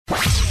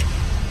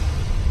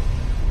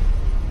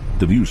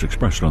The views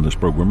expressed on this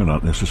program are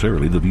not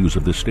necessarily the views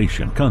of this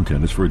station.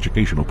 Content is for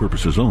educational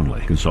purposes only.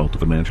 Consult a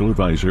financial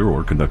advisor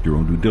or conduct your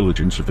own due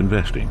diligence if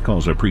investing.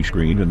 Calls are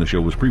pre-screened and the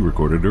show was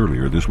pre-recorded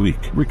earlier this week.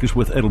 Rick is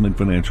with Edelman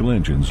Financial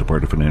Engines, a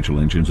part of Financial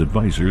Engines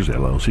Advisors,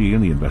 LLC,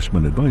 and the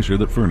investment advisor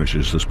that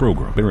furnishes this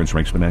program. Barron's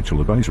ranks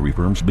financial advisory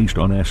firms based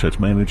on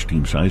assets managed,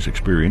 team size,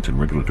 experience, and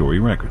regulatory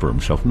record.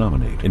 Firms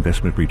self-nominate.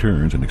 Investment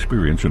returns and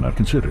experience are not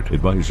considered.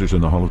 Advisors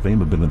in the Hall of Fame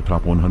have been in the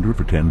top 100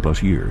 for 10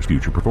 plus years.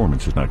 Future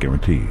performance is not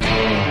guaranteed.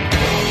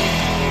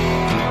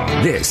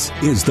 This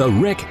is the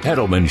Ric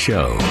Edelman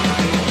Show.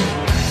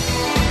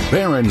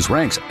 Barron's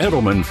ranks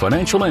Edelman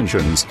Financial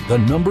Engines the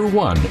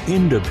 #1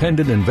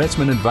 independent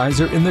investment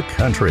advisor in the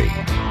country.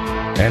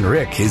 And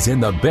Rick is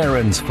in the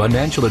Barron's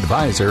Financial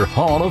Advisor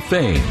Hall of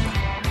Fame.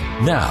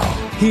 Now,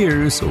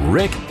 here's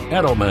Ric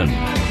Edelman.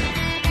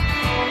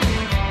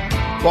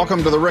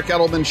 Welcome to the Ric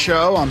Edelman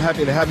Show. I'm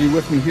happy to have you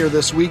with me here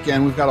this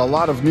weekend. We've got a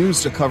lot of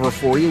news to cover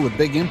for you with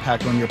big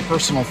impact on your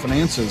personal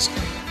finances.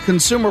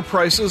 Consumer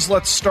prices,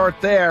 let's start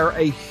there.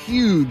 A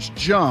huge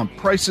jump.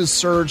 Prices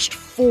surged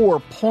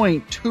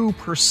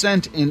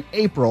 4.2% in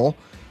April.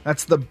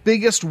 That's the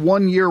biggest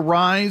one-year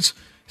rise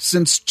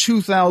since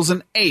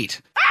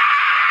 2008.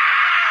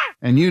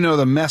 And you know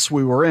the mess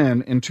we were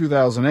in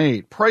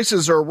 2008.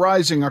 Prices are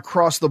rising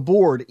across the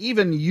board,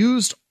 even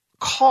used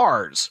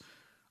cars.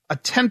 A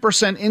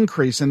 10%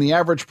 increase in the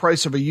average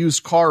price of a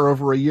used car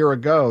over a year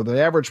ago.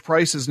 The average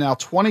price is now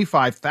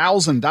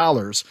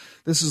 $25,000.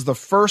 This is the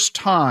first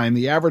time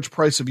the average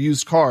price of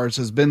used cars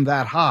has been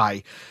that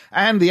high.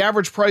 And the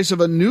average price of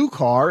a new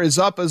car is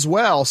up as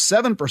well,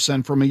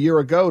 7% from a year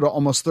ago to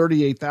almost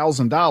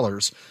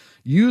 $38,000.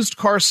 Used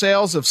car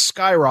sales have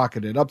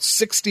skyrocketed, up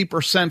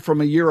 60%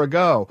 from a year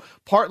ago,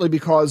 partly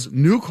because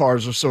new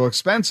cars are so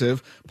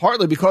expensive,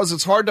 partly because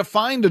it's hard to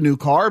find a new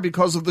car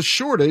because of the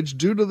shortage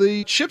due to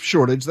the chip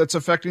shortage that's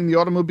affecting the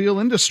automobile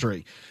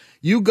industry.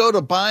 You go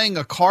to buying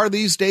a car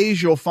these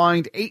days, you'll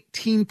find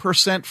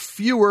 18%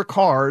 fewer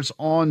cars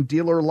on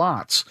dealer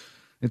lots.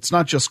 It's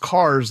not just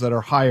cars that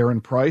are higher in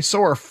price,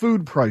 so are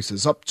food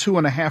prices, up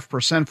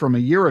 2.5% from a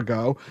year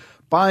ago.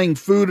 Buying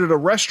food at a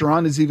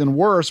restaurant is even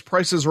worse.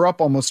 Prices are up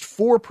almost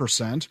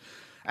 4%.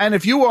 And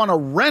if you want to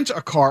rent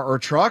a car or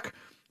truck,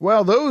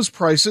 well, those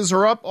prices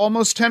are up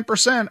almost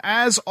 10%,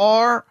 as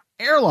are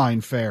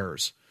airline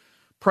fares.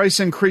 Price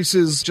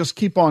increases just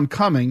keep on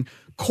coming.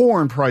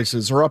 Corn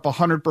prices are up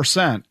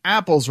 100%.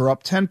 Apples are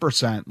up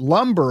 10%.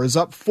 Lumber is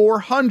up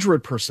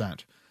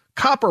 400%.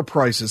 Copper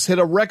prices hit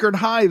a record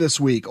high this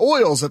week.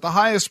 Oil's at the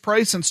highest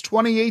price since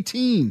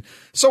 2018.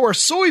 So are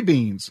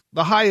soybeans,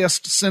 the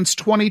highest since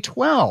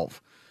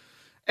 2012.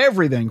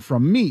 Everything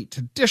from meat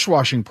to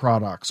dishwashing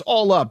products,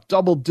 all up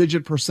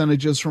double-digit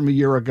percentages from a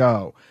year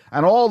ago.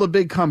 And all the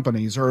big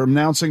companies are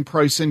announcing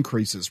price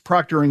increases.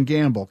 Procter &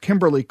 Gamble,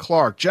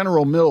 Kimberly-Clark,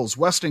 General Mills,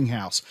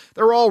 Westinghouse.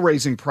 They're all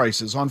raising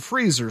prices on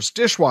freezers,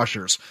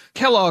 dishwashers,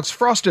 Kellogg's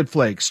Frosted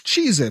Flakes,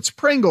 Cheez-Its,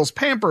 Pringles,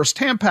 Pampers,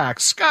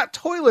 Tampax, Scott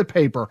toilet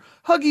paper,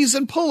 Huggies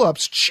and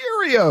Pull-Ups,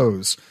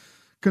 Cheerios.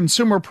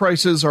 Consumer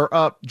prices are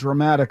up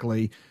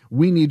dramatically.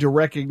 We need to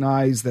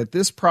recognize that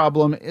this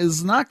problem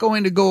is not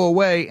going to go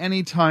away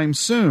anytime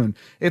soon.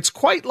 It's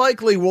quite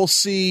likely we'll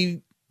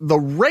see the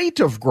rate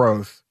of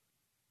growth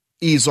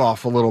ease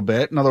off a little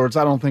bit. In other words,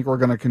 I don't think we're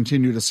going to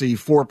continue to see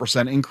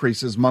 4%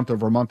 increases month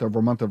over month over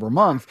month over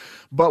month.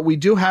 But we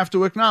do have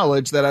to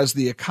acknowledge that as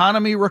the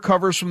economy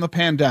recovers from the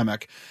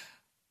pandemic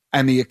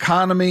and the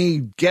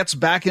economy gets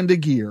back into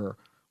gear,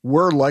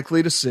 we're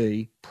likely to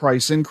see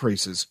price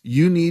increases.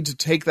 You need to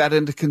take that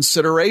into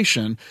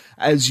consideration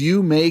as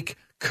you make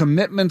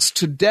commitments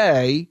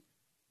today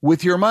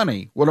with your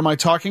money. What am I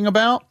talking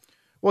about?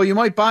 Well, you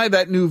might buy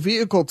that new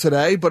vehicle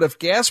today, but if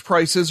gas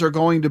prices are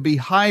going to be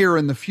higher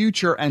in the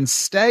future and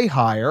stay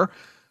higher,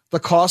 the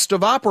cost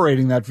of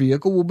operating that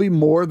vehicle will be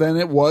more than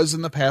it was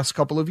in the past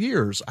couple of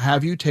years.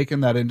 Have you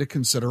taken that into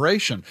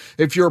consideration?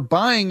 If you're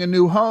buying a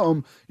new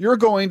home, you're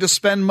going to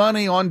spend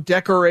money on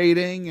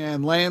decorating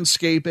and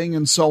landscaping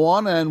and so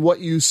on, and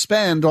what you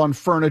spend on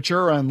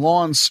furniture and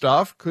lawn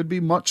stuff could be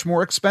much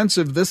more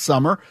expensive this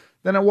summer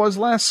than it was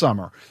last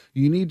summer.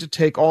 You need to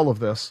take all of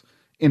this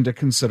into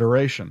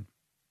consideration.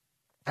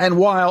 And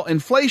while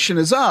inflation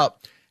is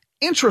up,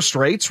 interest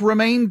rates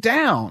remain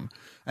down.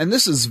 And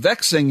this is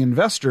vexing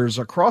investors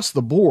across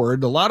the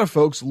board. A lot of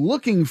folks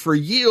looking for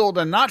yield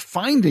and not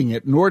finding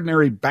it in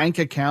ordinary bank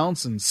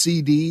accounts and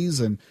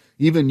CDs and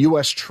even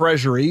U.S.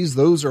 Treasuries.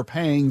 Those are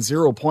paying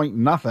 0 point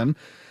nothing.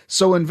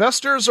 So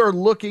investors are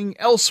looking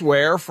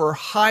elsewhere for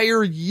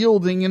higher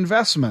yielding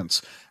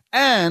investments.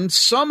 And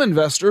some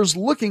investors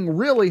looking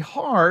really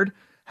hard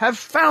have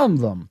found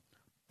them.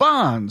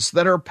 Bonds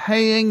that are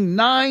paying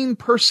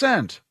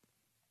 9%.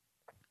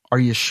 Are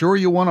you sure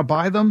you want to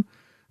buy them?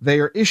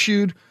 They are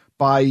issued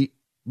by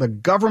the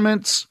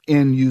governments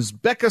in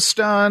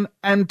Uzbekistan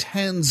and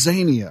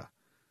Tanzania.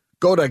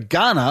 Go to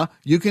Ghana,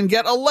 you can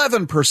get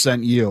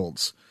 11%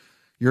 yields.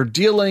 You're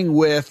dealing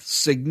with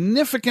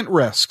significant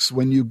risks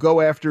when you go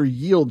after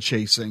yield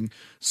chasing.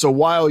 So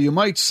while you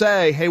might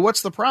say, hey,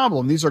 what's the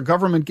problem? These are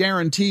government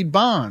guaranteed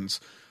bonds.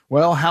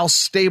 Well, how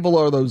stable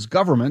are those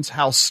governments?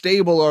 How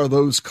stable are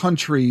those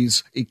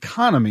countries'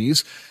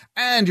 economies?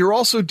 And you're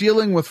also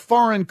dealing with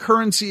foreign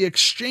currency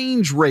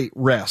exchange rate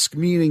risk,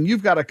 meaning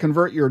you've got to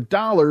convert your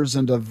dollars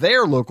into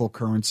their local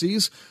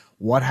currencies.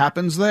 What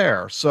happens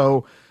there?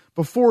 So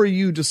before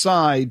you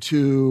decide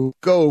to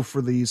go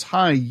for these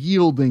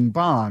high-yielding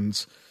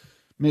bonds,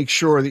 make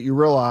sure that you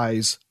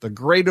realize the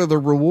greater the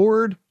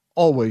reward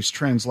always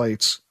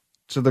translates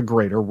to the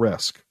greater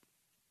risk.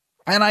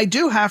 And I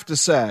do have to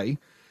say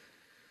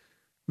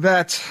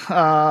that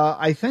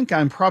I think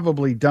I'm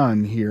probably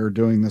done here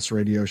doing this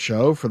radio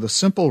show for the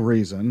simple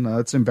reason,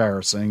 it's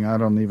embarrassing. I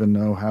don't even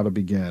know how to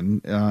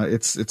begin.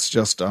 It's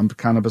just I'm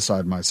kind of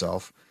beside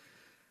myself.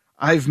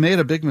 I've made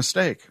a big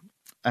mistake.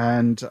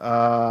 And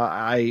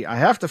I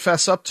have to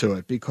fess up to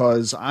it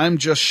because I'm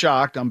just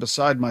shocked. I'm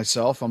beside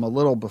myself. I'm a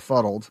little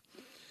befuddled.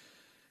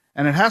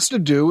 And it has to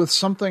do with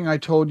something I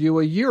told you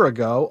a year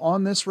ago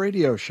on this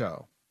radio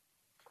show.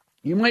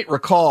 You might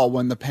recall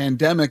when the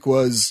pandemic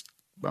was,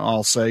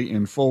 I'll say,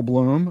 in full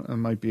bloom. It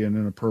might be an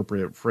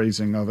inappropriate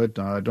phrasing of it.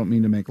 I don't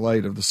mean to make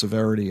light of the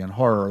severity and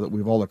horror that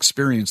we've all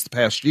experienced the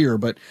past year.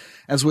 But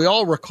as we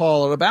all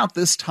recall, at about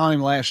this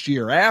time last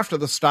year, after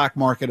the stock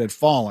market had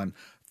fallen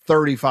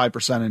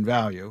 35% in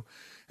value,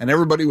 and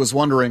everybody was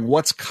wondering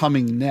what's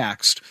coming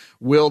next.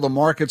 Will the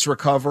markets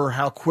recover?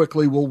 How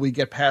quickly will we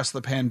get past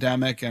the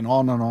pandemic? And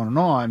on and on and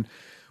on.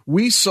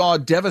 We saw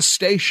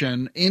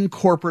devastation in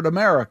corporate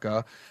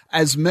America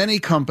as many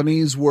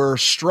companies were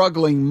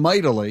struggling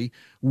mightily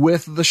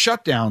with the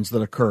shutdowns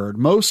that occurred,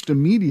 most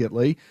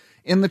immediately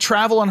in the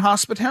travel and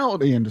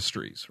hospitality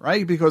industries,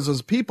 right? Because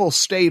as people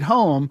stayed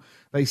home,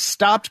 they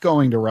stopped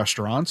going to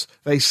restaurants.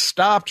 They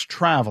stopped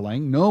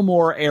traveling. No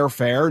more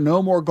airfare.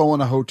 No more going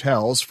to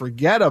hotels.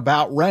 Forget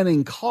about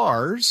renting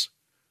cars.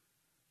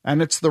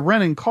 And it's the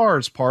renting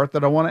cars part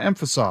that I want to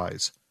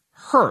emphasize.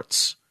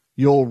 Hertz,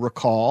 you'll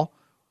recall,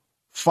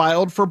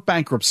 filed for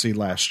bankruptcy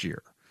last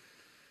year.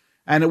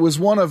 And it was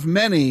one of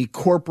many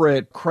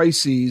corporate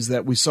crises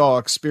that we saw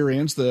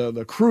experience.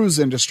 The cruise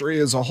industry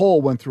as a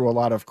whole went through a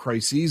lot of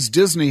crises.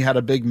 Disney had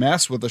a big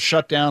mess with the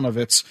shutdown of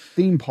its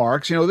theme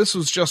parks. You know, this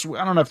was just,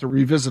 I don't have to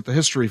revisit the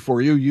history for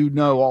you. You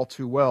know all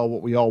too well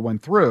what we all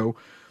went through.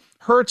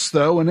 Hertz,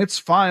 though, in its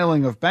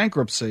filing of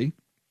bankruptcy,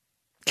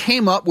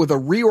 came up with a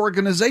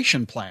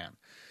reorganization plan.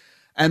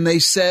 And they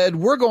said,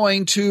 we're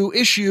going to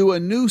issue a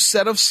new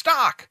set of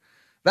stock.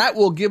 That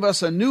will give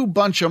us a new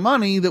bunch of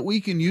money that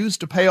we can use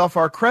to pay off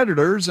our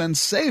creditors and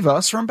save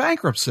us from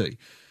bankruptcy.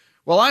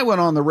 Well, I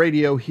went on the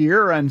radio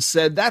here and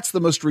said that's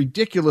the most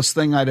ridiculous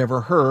thing I'd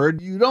ever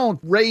heard. You don't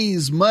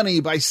raise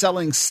money by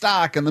selling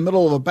stock in the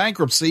middle of a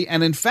bankruptcy.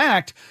 And in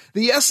fact,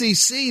 the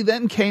SEC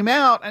then came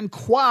out and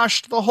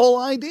quashed the whole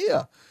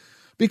idea.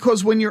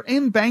 Because when you're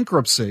in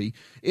bankruptcy,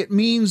 it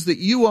means that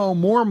you owe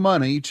more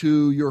money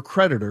to your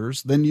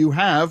creditors than you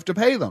have to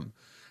pay them.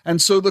 And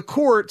so the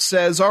court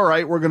says, all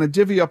right, we're going to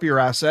divvy up your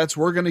assets.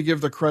 We're going to give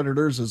the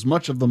creditors as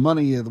much of the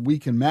money that we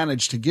can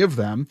manage to give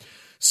them.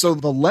 So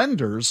the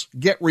lenders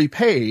get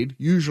repaid,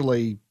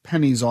 usually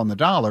pennies on the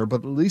dollar,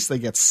 but at least they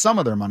get some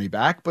of their money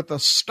back. But the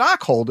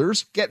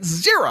stockholders get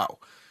zero.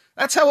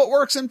 That's how it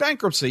works in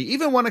bankruptcy,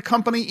 even when a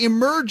company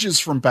emerges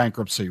from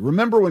bankruptcy.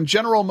 Remember when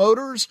General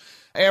Motors,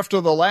 after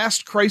the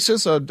last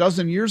crisis a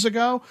dozen years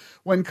ago,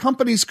 when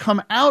companies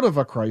come out of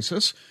a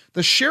crisis,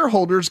 the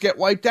shareholders get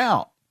wiped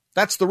out.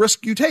 That's the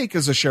risk you take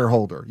as a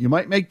shareholder. You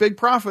might make big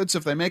profits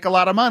if they make a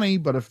lot of money,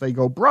 but if they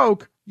go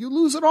broke, you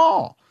lose it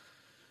all.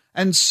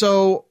 And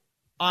so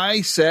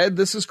I said,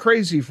 this is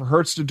crazy for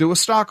Hertz to do a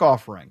stock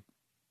offering.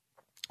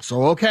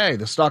 So, okay,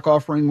 the stock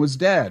offering was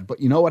dead. But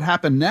you know what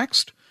happened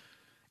next?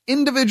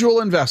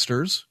 Individual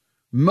investors,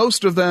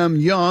 most of them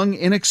young,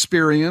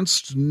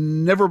 inexperienced,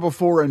 never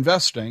before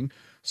investing,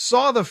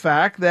 saw the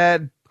fact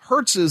that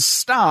Hertz's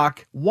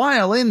stock,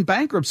 while in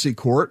bankruptcy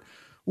court,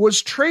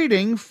 was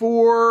trading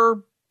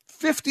for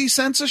 50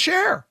 cents a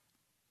share.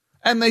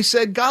 And they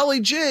said,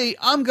 golly gee,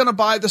 I'm going to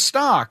buy the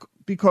stock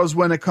because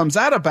when it comes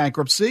out of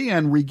bankruptcy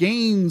and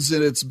regains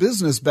its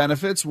business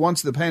benefits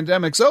once the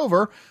pandemic's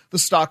over, the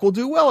stock will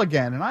do well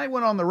again. And I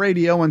went on the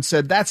radio and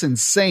said, that's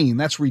insane.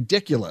 That's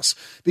ridiculous.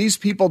 These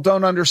people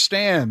don't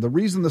understand. The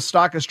reason the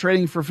stock is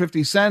trading for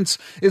 50 cents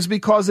is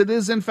because it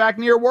is, in fact,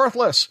 near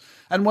worthless.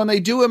 And when they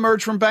do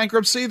emerge from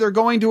bankruptcy, they're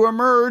going to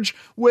emerge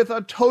with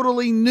a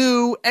totally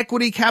new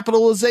equity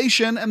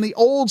capitalization, and the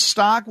old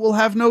stock will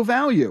have no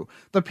value.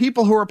 The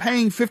people who are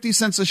paying 50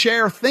 cents a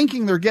share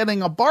thinking they're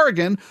getting a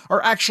bargain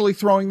are actually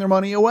throwing their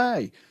money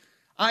away.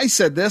 I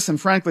said this, and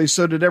frankly,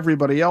 so did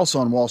everybody else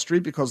on Wall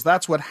Street, because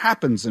that's what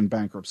happens in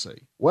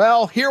bankruptcy.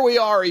 Well, here we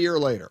are a year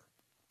later.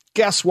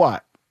 Guess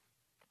what?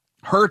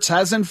 Hertz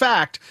has, in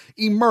fact,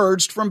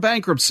 emerged from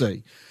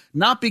bankruptcy,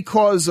 not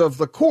because of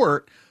the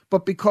court,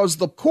 but because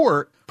the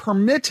court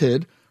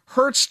permitted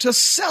Hertz to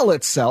sell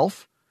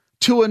itself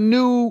to a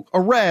new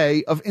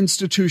array of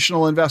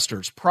institutional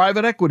investors.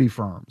 Private equity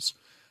firms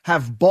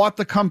have bought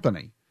the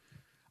company.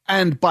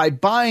 And by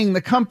buying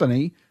the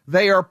company,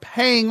 they are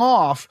paying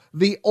off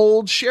the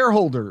old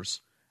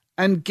shareholders.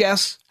 And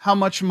guess how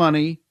much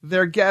money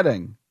they're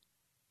getting?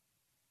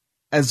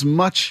 as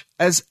much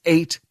as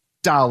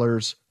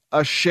 $8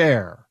 a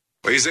share.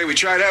 Well, you say we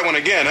try that one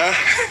again,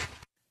 huh?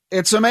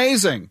 It's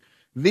amazing.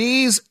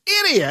 These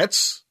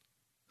idiots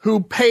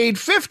who paid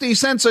 50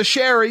 cents a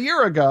share a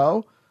year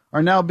ago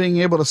are now being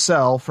able to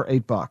sell for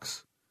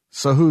 $8.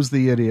 So who's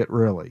the idiot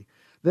really?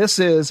 This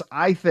is,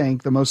 I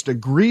think, the most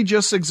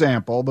egregious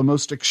example, the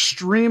most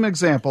extreme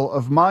example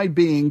of my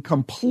being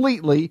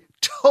completely,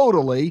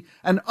 totally,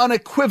 and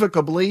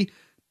unequivocally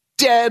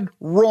dead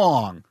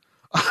wrong.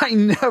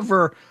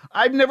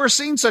 I've never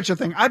seen such a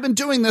thing. I've been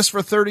doing this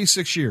for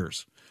 36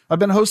 years. I've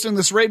been hosting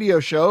this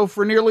radio show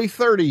for nearly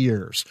 30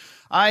 years.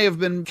 I have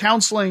been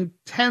counseling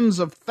tens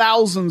of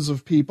thousands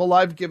of people.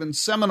 I've given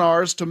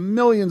seminars to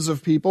millions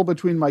of people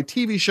between my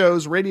TV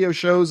shows, radio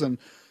shows, and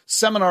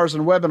seminars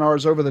and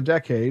webinars over the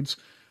decades.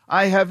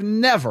 I have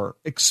never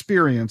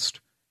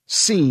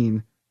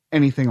seen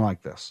anything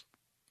like this.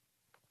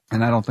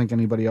 And I don't think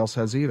anybody else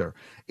has either.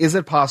 Is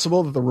it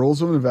possible that the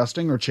rules of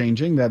investing are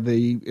changing, that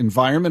the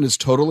environment is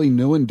totally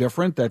new and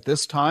different, that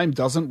this time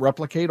doesn't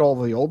replicate all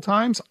the old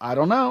times? I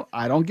don't know.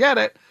 I don't get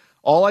it.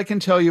 All I can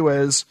tell you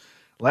is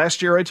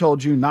last year I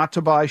told you not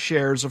to buy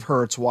shares of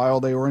Hertz while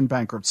they were in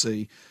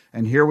bankruptcy.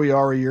 And here we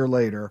are a year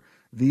later.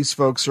 These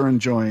folks are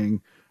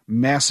enjoying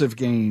massive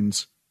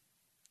gains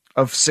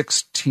of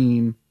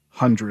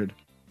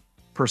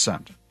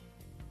 1,600%.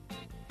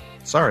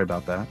 Sorry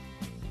about that.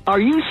 Are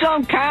you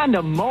some kind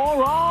of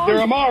moron?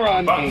 You're a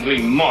moron.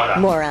 Bungling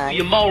moron. Moron.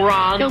 You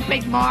moron. You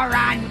big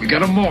moron. We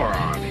got a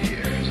moron here.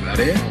 Is that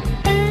it?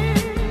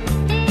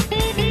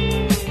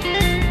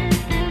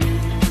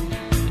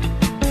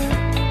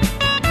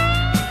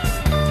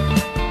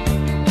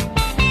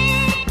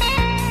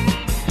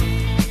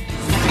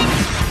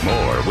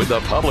 More with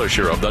the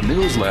publisher of the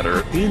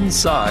newsletter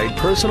Inside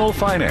Personal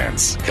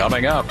Finance,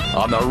 coming up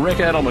on The Ric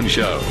Edelman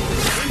Show.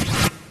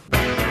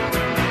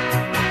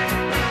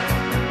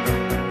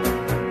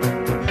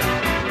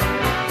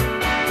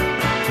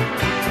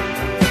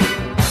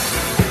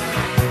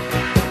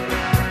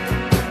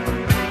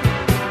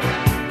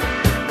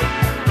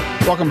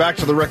 Welcome back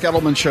to the Ric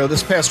Edelman Show.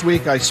 This past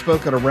week, I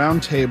spoke at a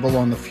roundtable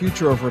on the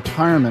future of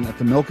retirement at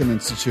the Milken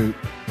Institute,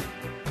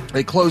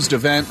 a closed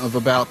event of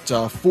about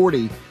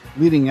 40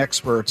 leading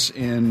experts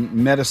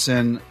in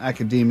medicine,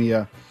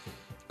 academia,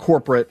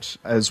 corporate,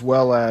 as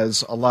well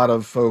as a lot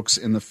of folks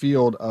in the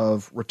field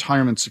of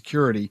retirement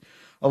security.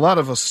 A lot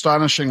of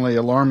astonishingly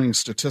alarming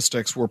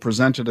statistics were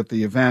presented at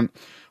the event.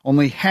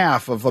 Only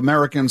half of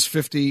Americans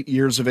 50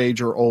 years of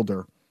age or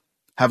older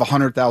have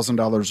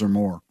 $100,000 or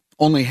more.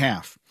 Only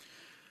half.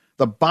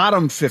 The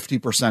bottom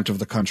 50% of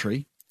the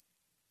country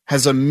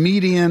has a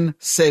median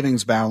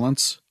savings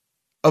balance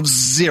of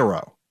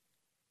zero.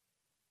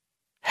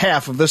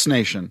 Half of this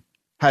nation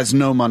has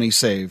no money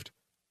saved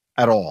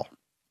at all.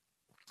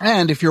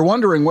 And if you're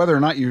wondering whether or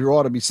not you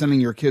ought to be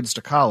sending your kids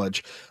to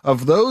college,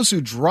 of those who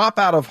drop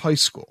out of high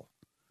school,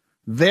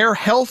 their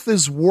health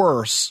is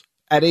worse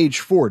at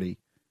age 40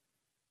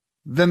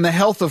 than the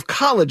health of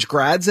college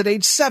grads at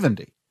age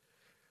 70.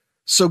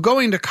 So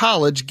going to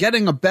college,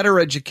 getting a better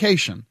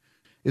education,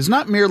 is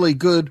not merely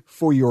good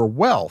for your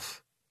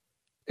wealth,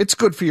 it's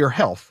good for your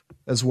health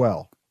as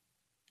well.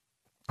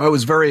 I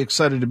was very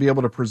excited to be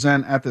able to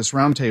present at this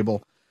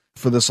roundtable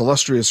for this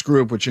illustrious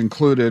group, which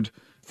included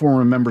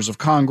former members of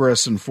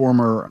Congress and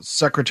former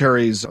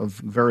secretaries of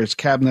various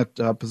cabinet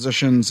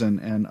positions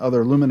and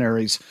other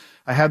luminaries.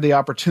 I had the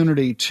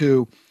opportunity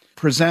to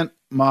present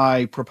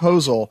my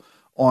proposal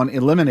on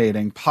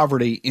eliminating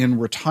poverty in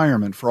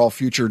retirement for all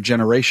future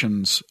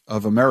generations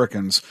of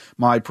Americans.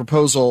 My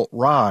proposal,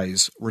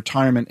 RISE,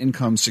 Retirement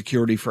Income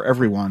Security for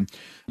Everyone.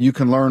 You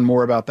can learn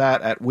more about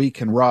that at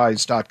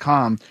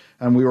wecanrise.com.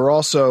 And we were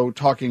also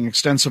talking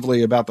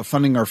extensively about the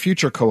Funding Our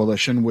Future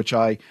Coalition, which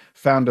I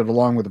founded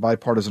along with the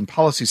Bipartisan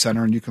Policy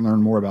Center, and you can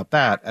learn more about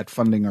that at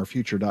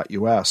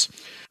fundingourfuture.us.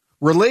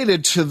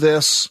 Related to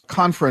this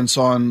conference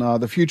on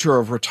the future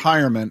of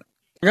retirement,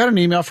 I got an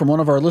email from one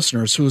of our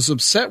listeners who was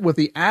upset with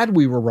the ad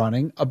we were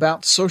running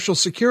about Social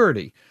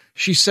Security.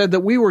 She said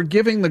that we were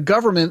giving the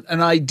government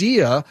an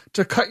idea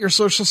to cut your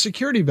Social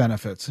Security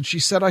benefits, and she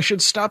said I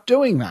should stop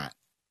doing that.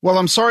 Well,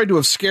 I'm sorry to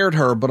have scared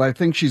her, but I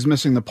think she's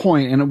missing the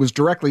point, and it was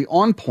directly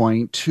on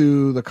point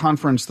to the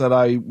conference that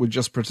I was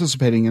just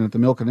participating in at the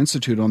Milken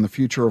Institute on the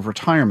future of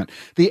retirement.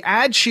 The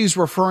ad she's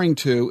referring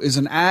to is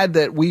an ad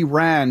that we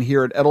ran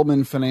here at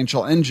Edelman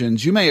Financial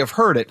Engines. You may have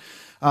heard it.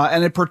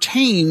 And it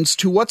pertains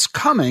to what's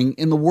coming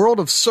in the world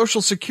of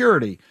Social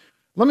Security.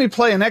 Let me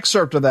play an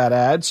excerpt of that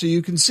ad so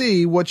you can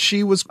see what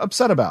she was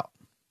upset about.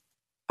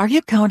 Are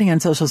you counting on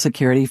Social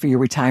Security for your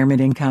retirement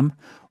income?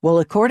 Well,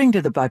 according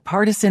to the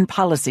Bipartisan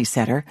Policy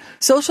Center,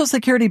 Social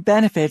Security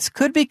benefits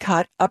could be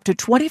cut up to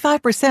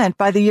 25%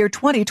 by the year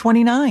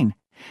 2029.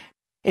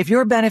 If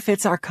your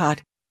benefits are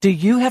cut, do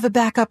you have a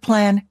backup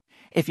plan?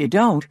 If you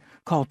don't,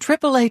 call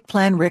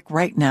 888-PLAN-RIC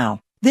right now.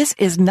 This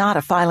is not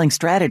a filing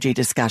strategy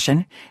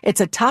discussion.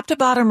 It's a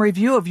top-to-bottom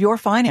review of your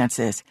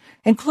finances,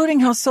 including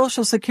how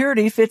Social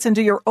Security fits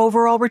into your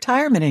overall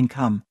retirement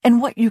income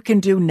and what you can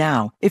do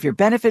now if your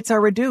benefits are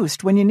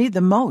reduced when you need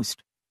them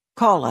most.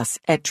 Call us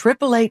at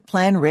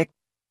 888-PLAN-RIC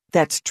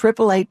That's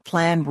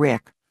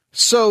 888-PLAN-RIC.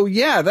 So,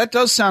 yeah, that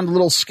does sound a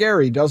little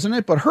scary, doesn't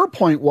it? But her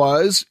point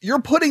was,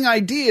 you're putting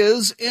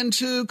ideas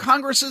into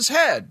Congress's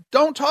head.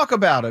 Don't talk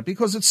about it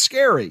because it's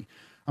scary.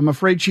 I'm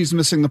afraid she's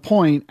missing the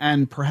point,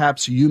 and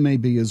perhaps you may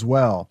be as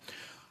well.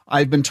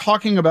 I've been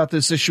talking about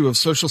this issue of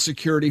Social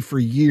Security for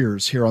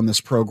years here on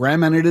this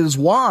program, and it is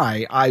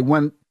why I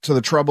went to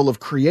the trouble of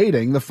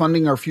creating the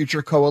Funding Our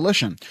Future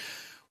Coalition.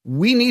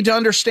 We need to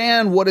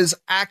understand what is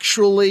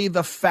actually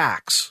the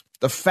facts.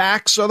 The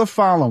facts are the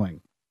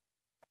following.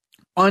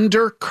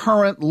 Under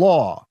current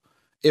law,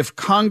 if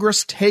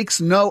Congress takes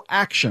no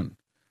action,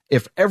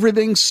 if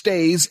everything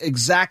stays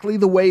exactly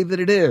the way that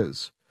it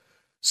is,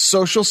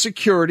 Social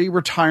Security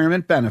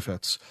retirement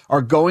benefits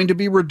are going to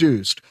be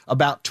reduced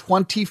about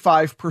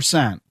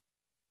 25%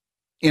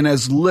 in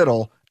as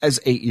little as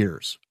 8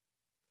 years.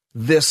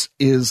 This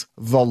is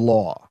the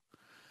law.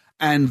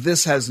 And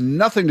this has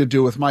nothing to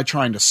do with my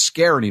trying to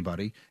scare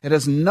anybody. It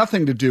has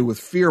nothing to do with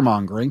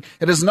fear-mongering.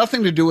 It has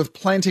nothing to do with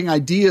planting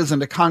ideas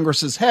into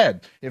Congress's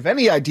head. If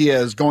any idea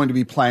is going to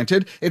be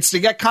planted, it's to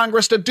get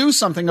Congress to do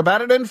something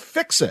about it and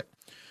fix it.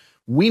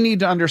 We need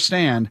to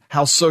understand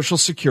how Social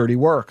Security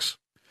works.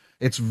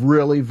 It's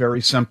really very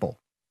simple.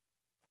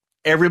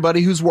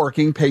 Everybody who's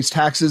working pays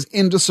taxes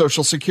into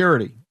Social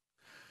Security.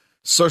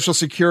 Social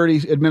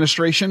Security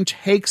Administration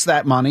takes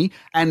that money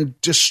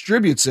and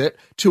distributes it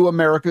to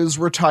America's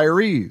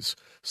retirees.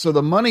 So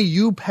the money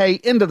you pay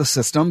into the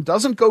system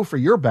doesn't go for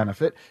your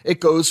benefit. It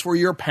goes for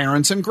your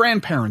parents' and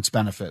grandparents'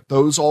 benefit,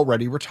 those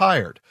already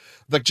retired.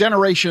 The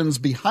generations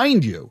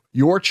behind you,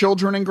 your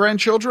children and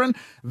grandchildren,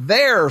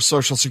 their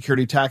Social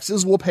Security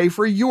taxes will pay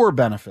for your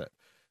benefit.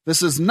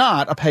 This is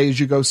not a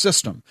pay-as-you-go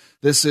system.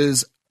 This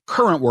is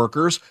current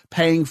workers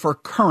paying for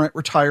current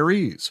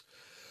retirees.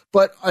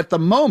 But at the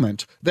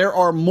moment, there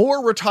are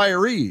more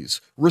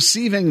retirees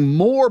receiving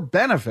more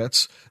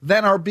benefits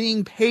than are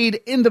being paid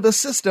into the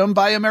system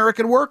by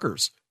American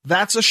workers.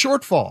 That's a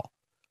shortfall.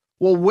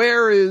 Well,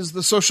 where is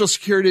the Social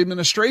Security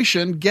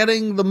Administration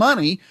getting the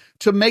money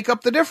to make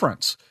up the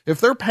difference? If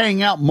they're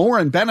paying out more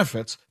in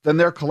benefits than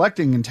they're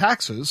collecting in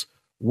taxes,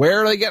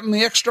 where are they getting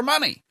the extra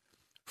money?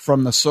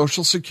 From the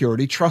Social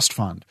Security Trust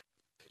Fund.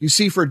 You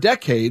see, for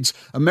decades,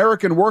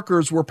 American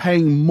workers were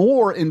paying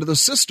more into the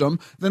system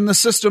than the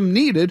system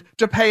needed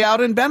to pay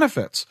out in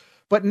benefits.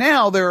 But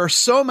now there are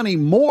so many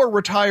more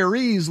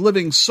retirees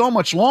living so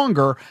much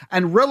longer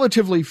and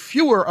relatively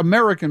fewer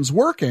Americans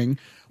working,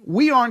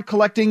 we aren't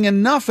collecting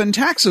enough in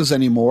taxes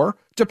anymore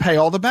to pay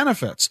all the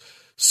benefits.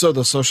 So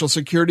the Social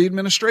Security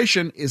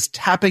Administration is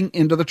tapping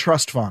into the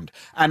trust fund.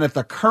 And at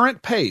the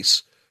current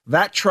pace,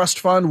 that trust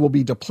fund will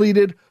be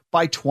depleted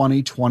by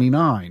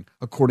 2029,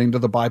 according to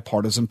the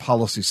Bipartisan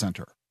Policy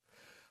Center.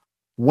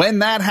 When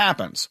that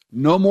happens,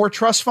 no more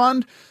trust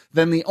fund,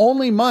 then the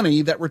only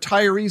money that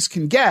retirees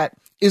can get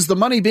is the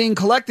money being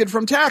collected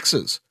from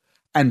taxes.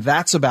 And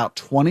that's about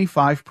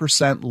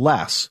 25%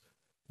 less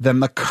than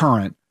the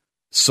current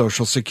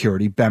Social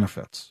Security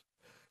benefits.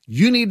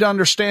 You need to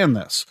understand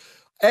this.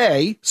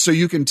 A, so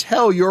you can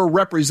tell your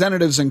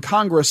representatives in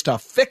Congress to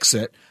fix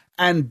it,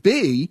 and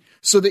B,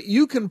 so that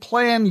you can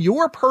plan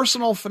your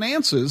personal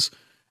finances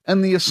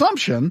and the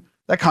assumption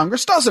that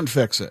Congress doesn't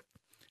fix it.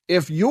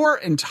 If you're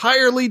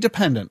entirely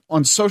dependent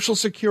on Social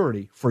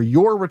Security for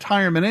your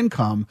retirement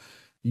income,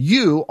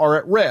 you are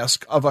at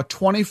risk of a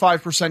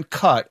 25%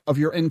 cut of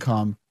your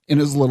income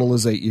in as little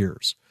as 8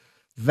 years.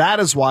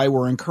 That is why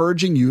we're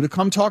encouraging you to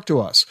come talk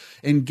to us.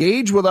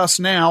 Engage with us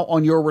now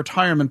on your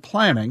retirement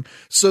planning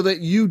so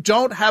that you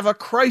don't have a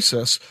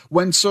crisis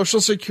when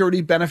Social Security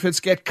benefits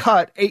get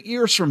cut 8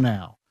 years from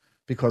now.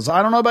 Because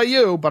I don't know about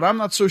you, but I'm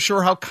not so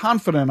sure how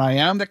confident I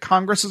am that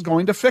Congress is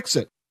going to fix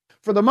it.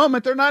 For the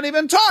moment, they're not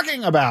even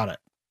talking about it.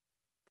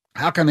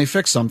 How can they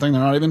fix something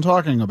they're not even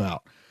talking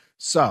about?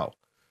 So,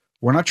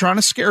 we're not trying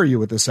to scare you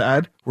with this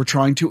ad. We're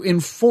trying to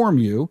inform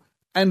you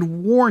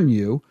and warn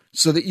you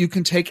so that you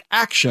can take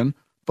action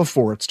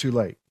before it's too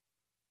late.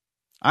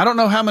 I don't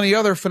know how many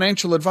other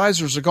financial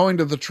advisors are going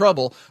to the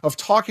trouble of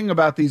talking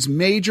about these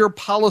major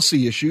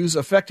policy issues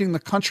affecting the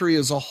country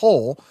as a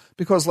whole,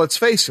 because let's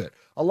face it,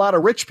 a lot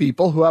of rich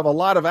people who have a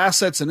lot of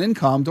assets and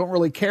income don't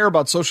really care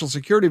about Social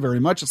Security very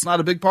much. It's not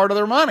a big part of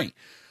their money.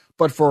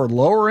 But for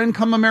lower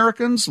income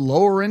Americans,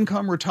 lower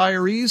income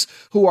retirees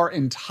who are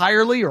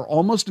entirely or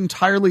almost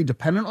entirely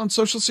dependent on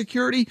Social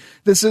Security,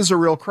 this is a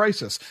real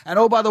crisis. And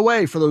oh, by the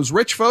way, for those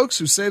rich folks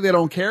who say they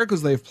don't care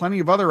because they have plenty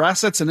of other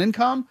assets and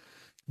income,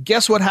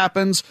 guess what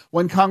happens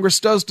when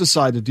Congress does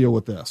decide to deal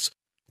with this?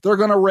 They're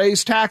going to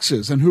raise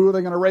taxes. And who are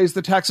they going to raise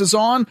the taxes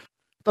on?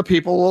 The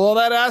people with all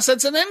that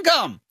assets and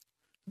income.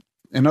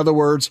 In other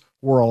words,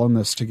 we're all in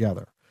this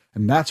together.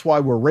 And that's why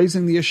we're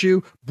raising the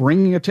issue,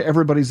 bringing it to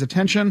everybody's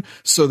attention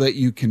so that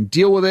you can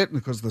deal with it,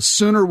 because the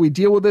sooner we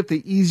deal with it,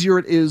 the easier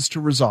it is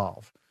to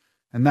resolve.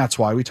 And that's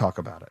why we talk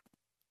about it.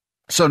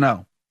 So no,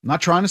 I'm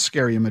not trying to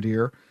scare you, my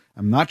dear.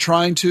 I'm not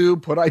trying to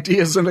put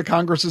ideas into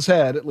Congress's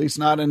head, at least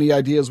not any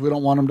ideas we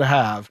don't want them to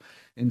have.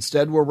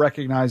 Instead, we're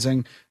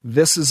recognizing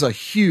this is a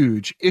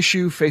huge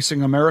issue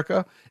facing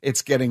America.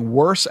 It's getting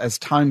worse as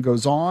time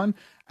goes on.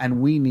 and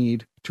we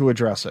need to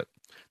address it.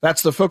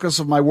 That's the focus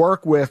of my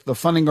work with the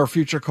Funding Our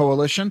Future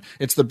Coalition.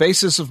 It's the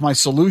basis of my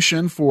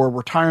solution for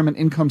retirement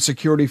income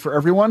security for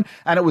everyone,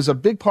 and it was a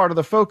big part of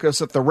the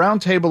focus at the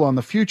roundtable on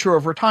the future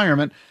of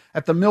retirement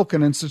at the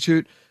Milken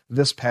Institute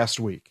this past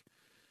week.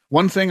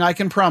 One thing I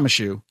can promise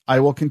you, I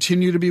will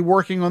continue to be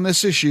working on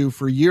this issue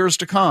for years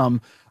to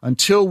come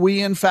until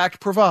we, in fact,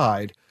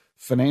 provide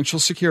financial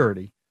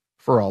security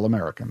for all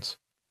Americans.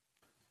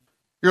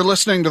 You're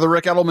listening to the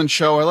Ric Edelman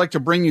Show. I like to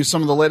bring you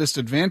some of the latest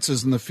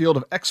advances in the field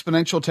of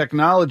exponential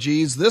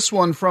technologies. This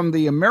one from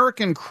the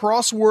American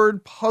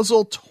Crossword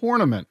Puzzle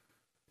Tournament.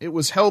 It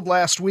was held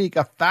last week.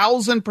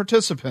 1,000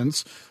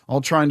 participants,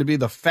 all trying to be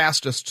the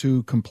fastest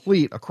to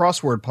complete a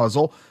crossword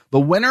puzzle.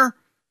 The winner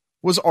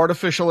was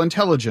artificial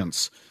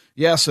intelligence.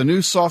 Yes, a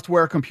new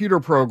software computer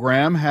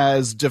program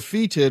has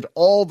defeated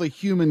all the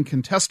human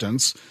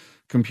contestants.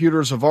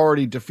 Computers have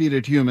already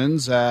defeated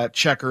humans at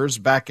checkers,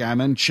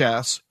 backgammon,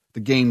 chess, the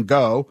game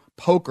Go,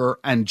 poker,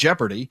 and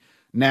Jeopardy!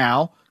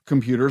 Now,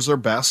 computers are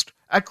best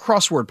at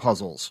crossword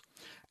puzzles.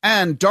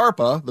 And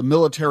DARPA, the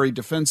military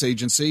defense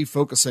agency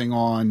focusing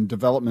on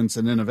developments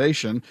and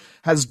innovation,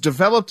 has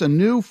developed a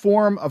new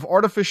form of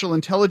artificial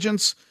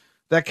intelligence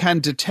that can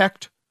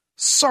detect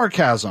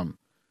sarcasm.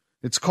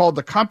 It's called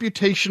the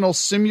Computational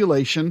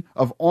Simulation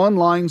of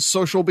Online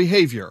Social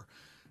Behavior,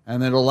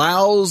 and it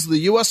allows the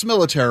U.S.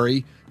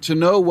 military to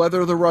know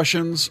whether the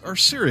Russians are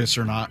serious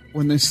or not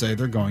when they say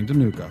they're going to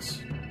nuke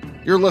us.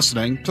 You're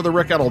listening to The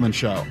Ric Edelman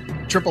Show.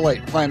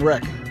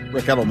 888-PLAN-RIC,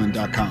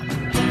 RicEdelman.com.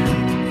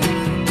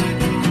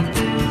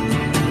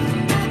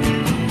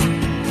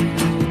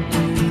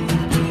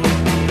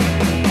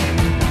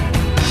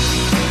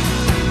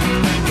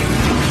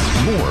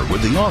 More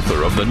with the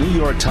author of the New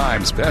York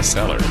Times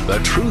bestseller, The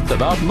Truth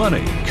About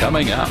Money,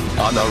 coming up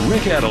on The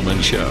Ric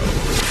Edelman Show.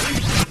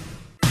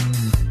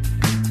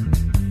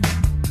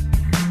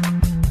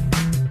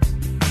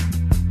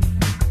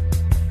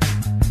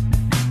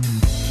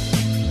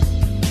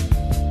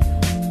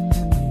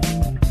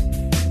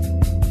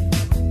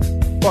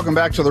 Welcome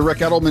back to the Ric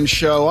Edelman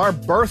Show. Our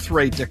birth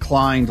rate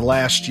declined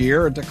last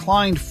year. It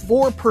declined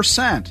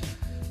 4%.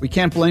 We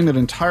can't blame it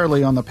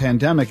entirely on the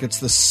pandemic. It's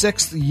the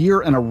 6th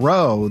year in a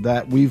row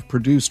that we've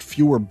produced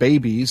fewer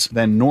babies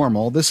than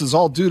normal. This is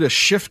all due to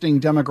shifting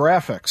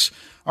demographics.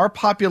 Our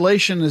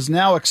population is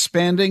now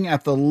expanding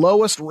at the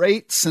lowest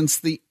rate since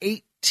the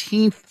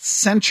 18th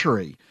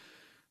century.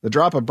 The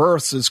drop of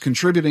births is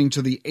contributing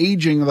to the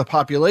aging of the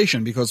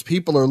population because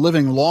people are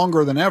living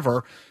longer than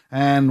ever,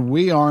 and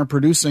we aren't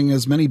producing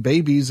as many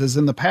babies as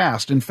in the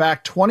past. In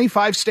fact,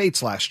 25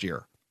 states last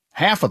year,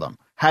 half of them,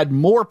 had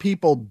more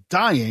people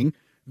dying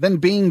than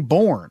being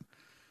born.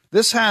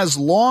 This has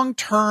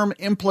long-term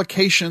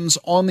implications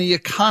on the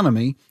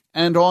economy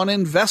and on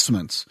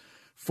investments.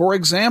 For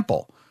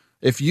example,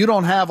 if you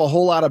don't have a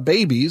whole lot of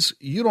babies,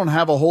 you don't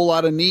have a whole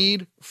lot of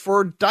need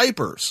for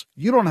diapers.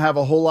 You don't have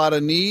a whole lot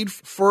of need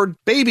for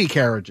baby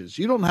carriages.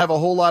 You don't have a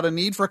whole lot of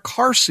need for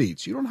car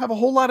seats. You don't have a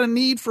whole lot of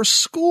need for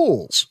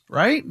schools,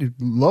 right?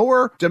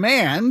 Lower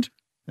demand,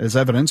 as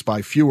evidenced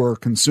by fewer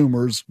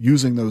consumers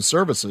using those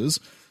services,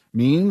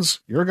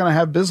 means you're going to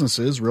have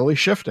businesses really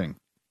shifting.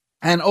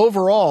 And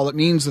overall, it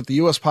means that the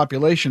U.S.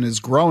 population is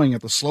growing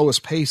at the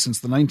slowest pace since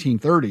the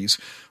 1930s.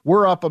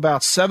 We're up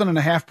about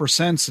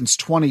 7.5% since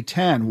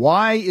 2010.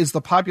 Why is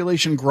the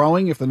population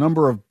growing if the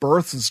number of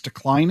births is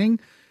declining?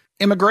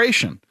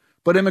 Immigration.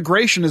 But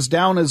immigration is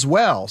down as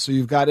well. So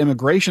you've got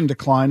immigration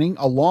declining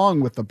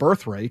along with the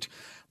birth rate,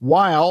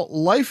 while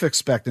life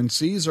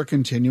expectancies are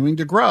continuing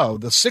to grow.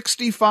 The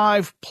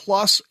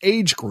 65-plus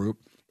age group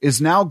is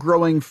now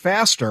growing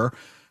faster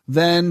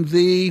than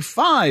the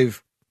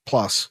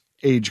 5-plus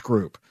age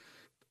group.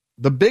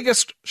 The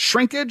biggest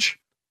shrinkage,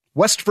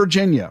 West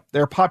Virginia.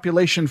 Their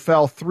population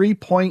fell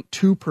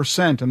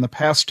 3.2% in the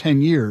past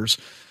 10 years.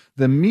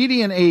 The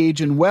median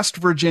age in West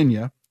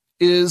Virginia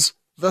is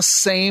the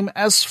same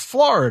as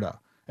Florida.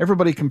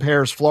 Everybody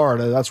compares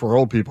Florida. That's where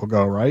old people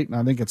go, right? And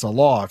I think it's a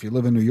law. If you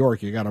live in New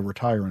York, you got to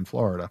retire in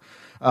Florida.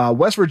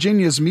 West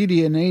Virginia's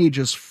median age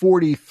is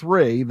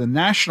 43. The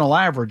national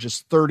average is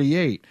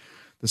 38.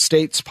 The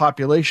state's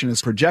population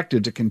is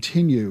projected to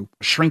continue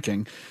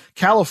shrinking.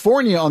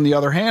 California, on the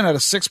other hand, had a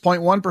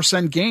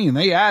 6.1% gain.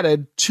 They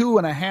added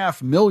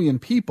 2.5 million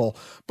people,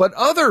 but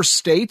other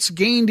states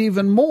gained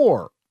even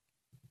more.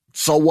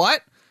 So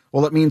what?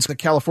 Well, it means that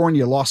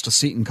California lost a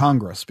seat in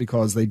Congress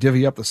because they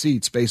divvy up the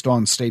seats based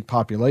on state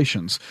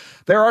populations.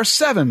 There are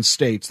 7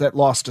 states that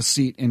lost a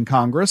seat in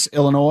Congress: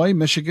 Illinois,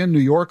 Michigan, New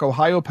York,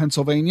 Ohio,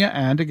 Pennsylvania,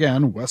 and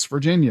again, West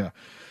Virginia.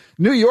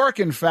 New York,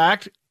 in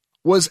fact,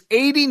 was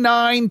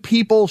 89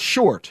 people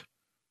short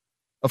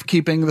of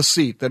keeping the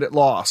seat that it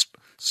lost.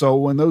 So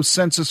when those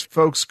census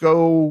folks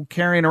go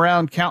carrying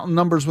around counting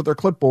numbers with their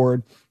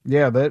clipboard,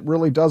 yeah, that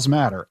really does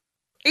matter.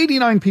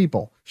 89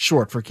 people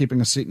short for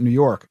keeping a seat in New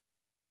York.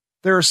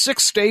 There are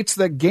 6 states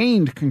that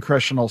gained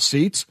congressional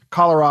seats: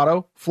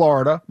 Colorado,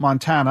 Florida,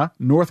 Montana,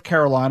 North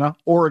Carolina,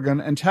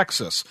 Oregon, and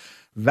Texas.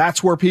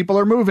 That's where people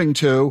are moving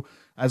to,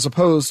 as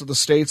opposed to the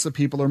states that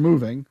people are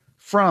moving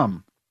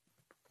from.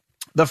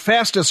 The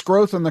fastest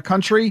growth in the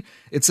country,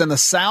 it's in the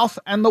South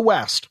and the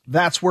West.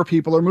 That's where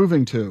people are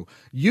moving to.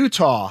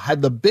 Utah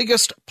had the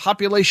biggest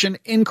population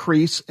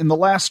increase in the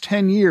last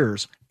 10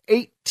 years,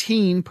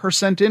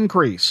 18%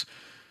 increase.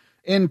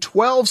 In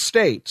 12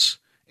 states,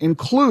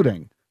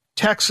 including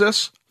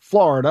Texas,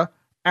 Florida,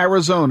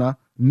 Arizona,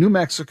 New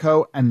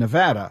Mexico, and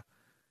Nevada,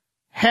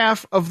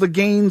 half of the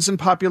gains in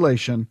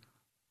population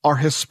are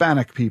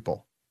Hispanic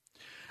people.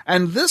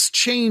 And this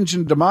change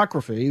in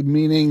demography,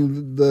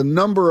 meaning the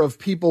number of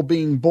people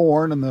being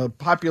born and the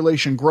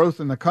population growth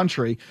in the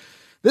country,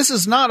 this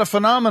is not a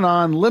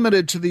phenomenon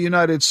limited to the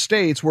United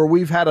States where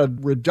we've had a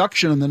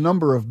reduction in the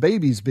number of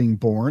babies being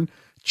born.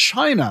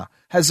 China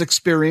has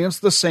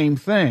experienced the same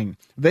thing.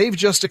 They've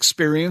just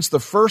experienced the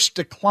first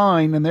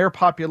decline in their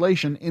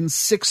population in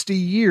 60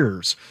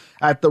 years.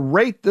 At the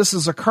rate this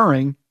is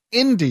occurring,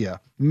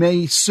 India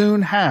may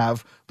soon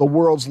have the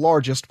world's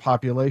largest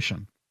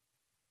population.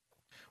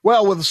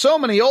 Well, with so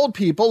many old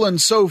people and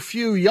so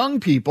few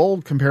young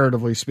people,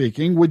 comparatively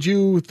speaking, would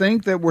you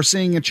think that we're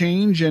seeing a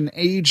change in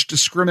age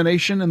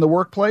discrimination in the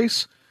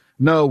workplace?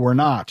 No, we're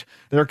not.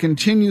 There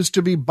continues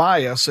to be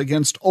bias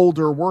against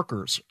older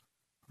workers.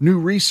 New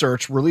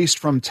research released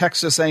from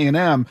Texas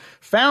A&M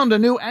found a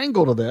new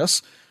angle to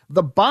this.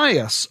 The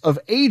bias of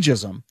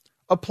ageism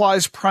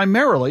applies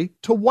primarily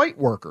to white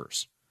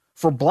workers.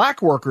 For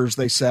black workers,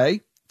 they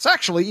say, it's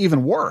actually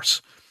even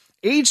worse.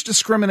 Age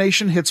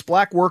discrimination hits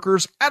black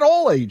workers at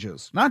all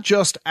ages, not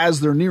just as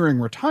they're nearing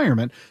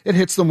retirement. It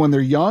hits them when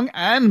they're young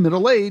and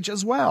middle age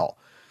as well.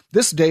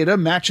 This data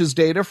matches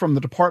data from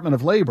the Department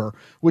of Labor,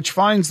 which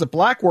finds that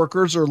black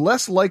workers are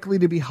less likely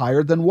to be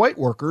hired than white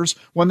workers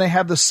when they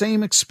have the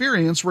same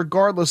experience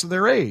regardless of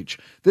their age.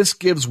 This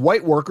gives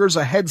white workers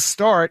a head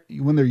start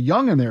when they're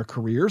young in their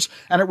careers,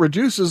 and it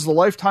reduces the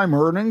lifetime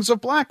earnings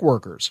of black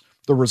workers.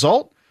 The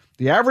result?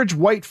 The average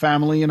white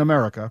family in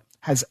America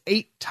has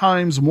 8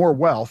 times more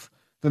wealth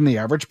than the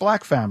average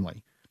black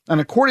family.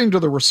 And according to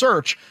the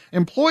research,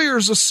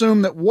 employers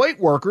assume that white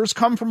workers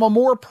come from a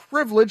more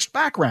privileged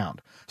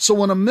background. So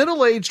when a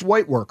middle-aged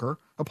white worker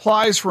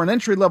applies for an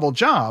entry-level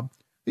job,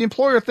 the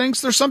employer thinks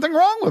there's something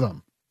wrong with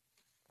them.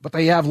 But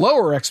they have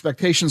lower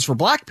expectations for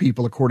black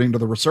people, according to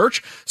the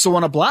research. So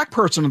when a black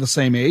person of the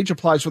same age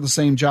applies for the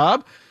same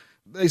job,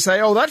 they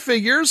say, oh, that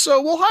figures,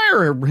 so we'll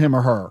hire him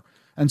or her.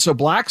 And so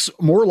blacks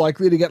are more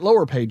likely to get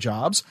lower-paid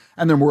jobs,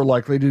 and they're more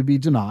likely to be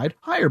denied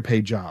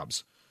higher-paid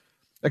jobs.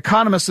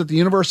 Economists at the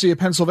University of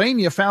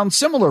Pennsylvania found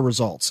similar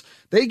results.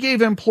 They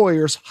gave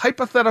employers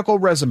hypothetical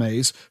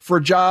resumes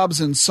for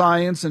jobs in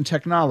science and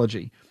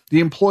technology. The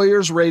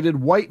employers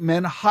rated white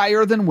men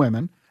higher than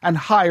women and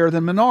higher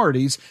than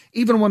minorities,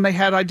 even when they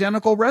had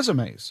identical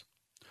resumes.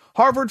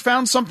 Harvard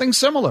found something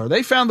similar.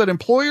 They found that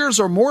employers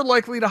are more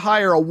likely to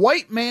hire a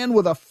white man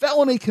with a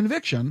felony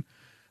conviction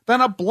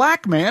than a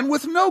black man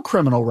with no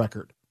criminal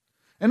record.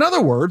 In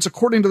other words,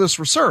 according to this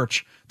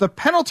research, the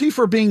penalty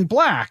for being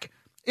black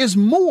is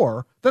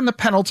more than the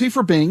penalty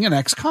for being an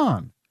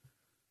ex-con.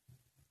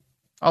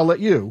 I'll let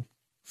you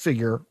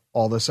figure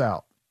all this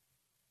out.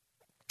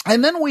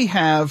 And then we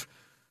have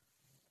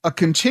a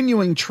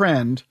continuing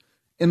trend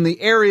in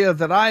the area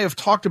that I have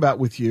talked about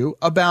with you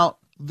about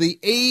the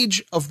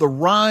age of the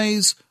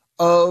rise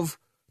of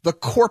the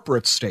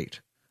corporate state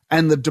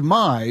and the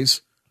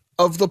demise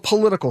of the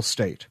political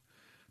state.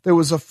 There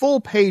was a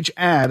full-page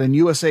ad in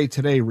USA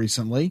Today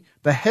recently.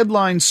 The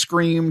headline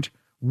screamed,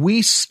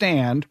 "We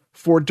stand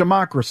for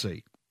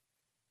democracy."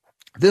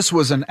 This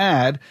was an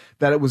ad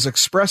that it was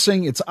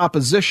expressing its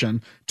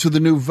opposition to the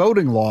new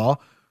voting law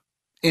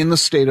in the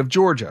state of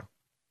Georgia.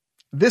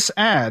 This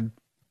ad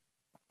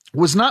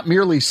was not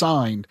merely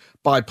signed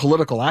by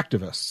political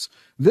activists.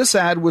 This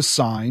ad was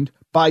signed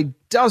by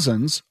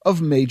dozens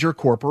of major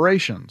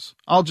corporations.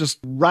 I'll just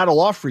rattle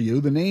off for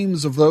you the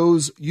names of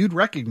those you'd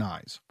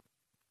recognize.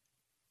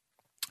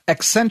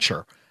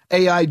 Accenture,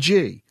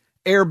 AIG,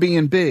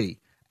 Airbnb,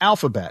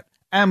 Alphabet,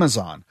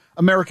 Amazon,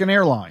 American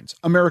Airlines,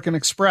 American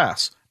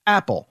Express,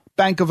 Apple,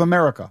 Bank of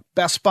America,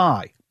 Best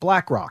Buy,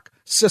 BlackRock,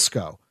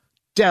 Cisco,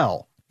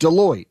 Dell,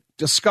 Deloitte,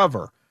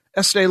 Discover,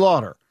 Estee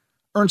Lauder,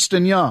 Ernst &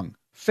 Young,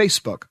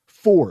 Facebook,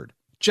 Ford,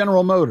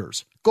 General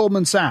Motors,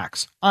 Goldman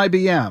Sachs,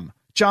 IBM,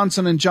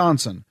 Johnson &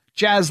 Johnson,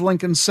 Jazz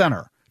Lincoln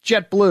Center,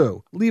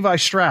 JetBlue, Levi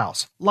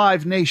Strauss,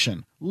 Live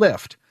Nation,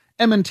 Lyft,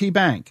 M&T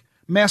Bank,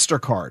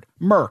 MasterCard,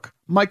 Merck,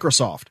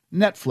 Microsoft,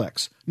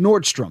 Netflix,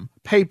 Nordstrom,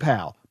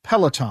 PayPal,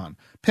 Peloton,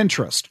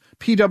 Pinterest,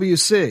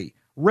 PwC,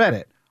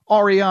 Reddit,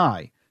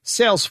 REI,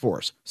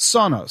 Salesforce,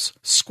 Sonos,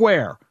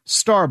 Square,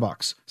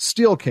 Starbucks,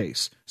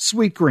 Steelcase,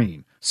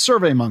 Sweetgreen,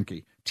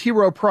 SurveyMonkey, T.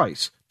 Rowe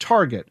Price,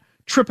 Target,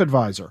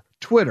 TripAdvisor,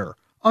 Twitter,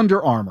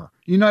 Under Armour,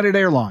 United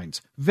Airlines,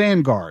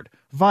 Vanguard,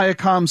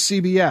 Viacom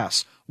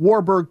CBS,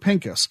 Warburg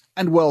Pincus,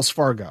 and Wells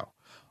Fargo.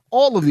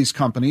 All of these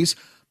companies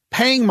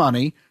paying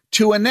money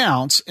to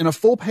announce in a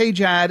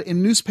full-page ad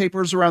in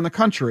newspapers around the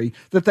country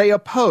that they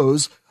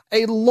oppose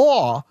a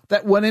law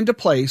that went into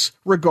place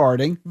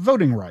regarding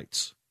voting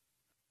rights.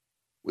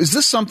 Is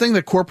this something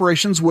that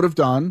corporations would have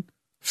done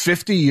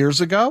 50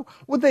 years ago?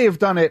 Would they have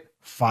done it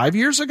 5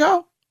 years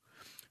ago?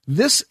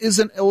 This is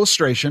an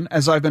illustration,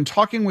 as I've been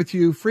talking with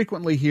you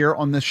frequently here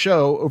on this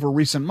show over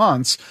recent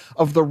months,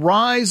 of the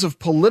rise of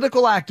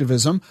political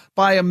activism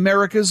by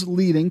America's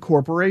leading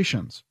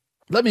corporations.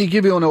 Let me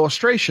give you an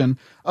illustration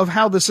of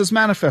how this has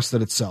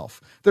manifested itself.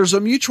 There's a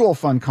mutual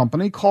fund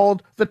company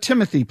called the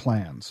Timothy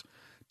Plans.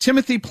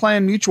 Timothy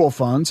Plan mutual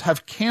funds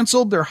have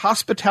canceled their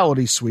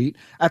hospitality suite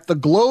at the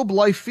Globe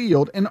Life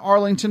Field in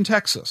Arlington,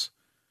 Texas.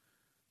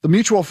 The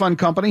mutual fund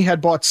company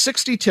had bought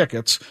 60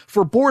 tickets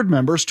for board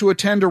members to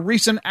attend a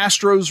recent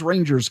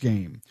Astros-Rangers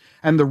game.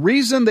 And the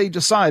reason they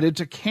decided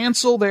to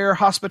cancel their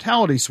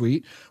hospitality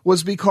suite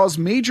was because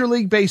Major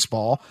League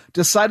Baseball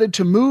decided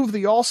to move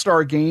the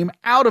All-Star game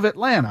out of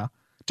Atlanta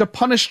to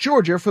punish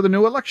Georgia for the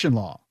new election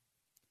law.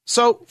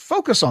 So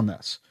focus on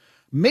this.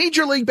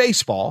 Major League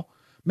Baseball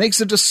makes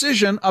a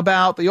decision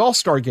about the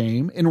All-Star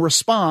game in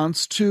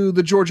response to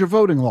the Georgia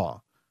voting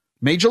law.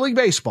 Major League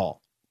Baseball,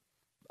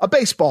 a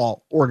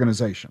baseball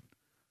organization,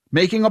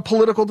 making a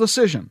political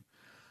decision.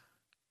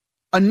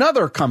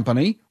 Another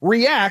company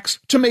reacts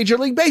to Major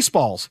League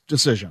Baseball's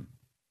decision.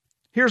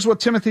 Here's what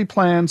Timothy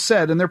Plan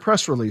said in their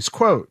press release,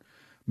 quote,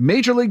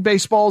 Major League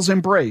Baseball's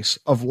embrace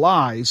of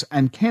lies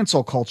and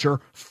cancel culture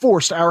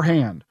forced our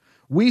hand.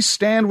 We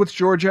stand with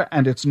Georgia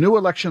and its new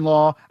election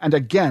law and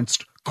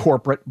against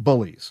corporate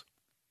bullies.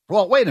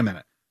 Well, wait a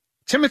minute.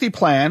 Timothy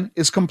Plan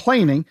is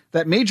complaining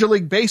that Major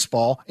League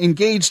Baseball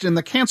engaged in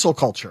the cancel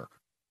culture.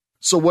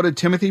 So what did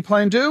Timothy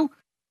Plan do?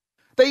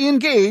 They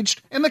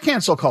engaged in the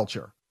cancel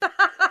culture.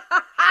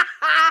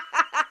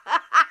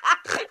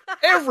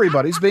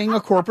 Everybody's being a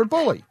corporate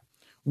bully.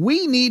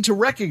 We need to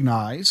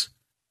recognize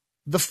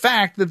the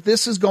fact that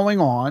this is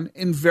going on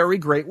in very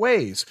great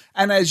ways.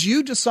 And as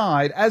you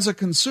decide as a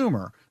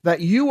consumer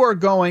that you are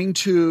going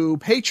to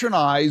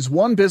patronize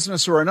one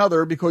business or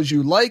another because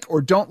you like or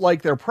don't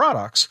like their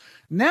products,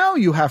 now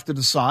you have to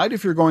decide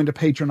if you're going to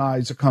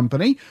patronize a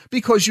company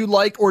because you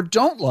like or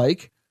don't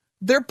like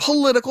their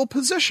political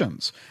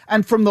positions.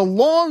 And from the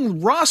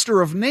long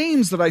roster of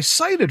names that I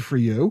cited for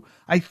you,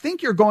 I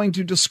think you're going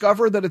to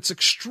discover that it's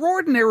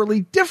extraordinarily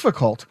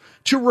difficult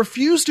to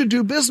refuse to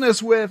do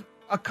business with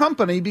a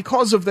company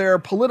because of their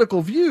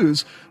political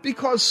views,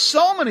 because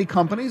so many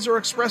companies are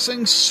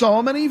expressing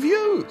so many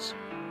views.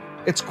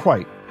 It's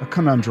quite a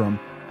conundrum,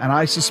 and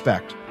I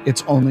suspect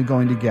it's only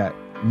going to get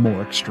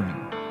more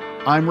extreme.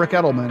 I'm Ric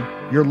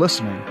Edelman. You're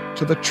listening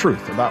to The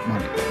Truth About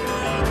Money.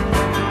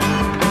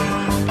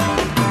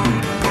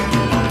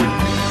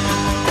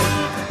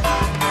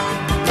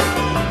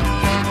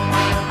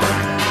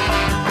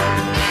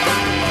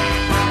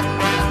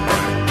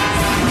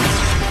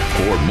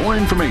 For more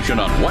information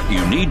on what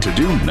you need to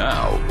do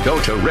now,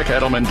 go to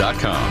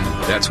ricedelman.com.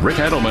 That's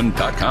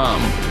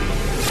ricedelman.com.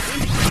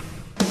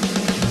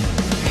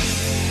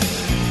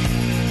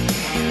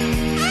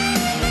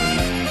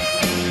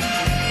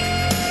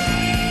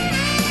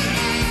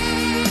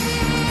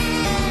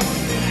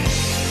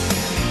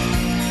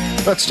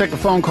 Let's take a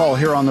phone call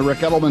here on the Ric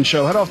Edelman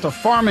Show. Head off to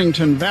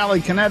Farmington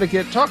Valley,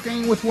 Connecticut,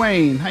 talking with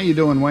Wayne. How you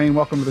doing, Wayne?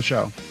 Welcome to the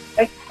show.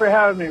 Thanks for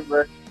having me,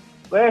 Rick.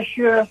 Last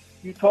year,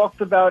 you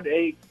talked about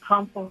a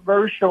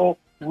controversial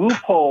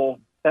loophole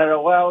that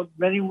allowed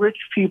many rich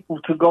people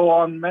to go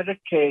on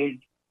Medicaid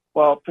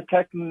while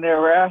protecting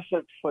their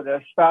assets for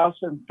their spouse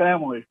and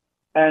family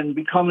and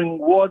becoming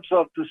wards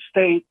of the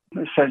state,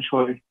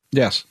 essentially.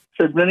 Yes.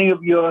 So many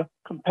of your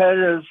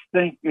competitors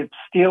think it's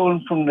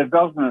stealing from the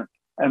government.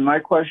 And my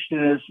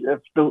question is, if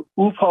the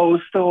loophole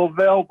is still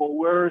available,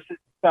 where is it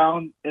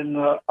found in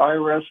the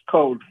IRS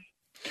code?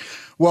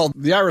 Well,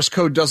 the IRS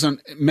code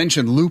doesn't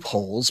mention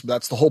loopholes.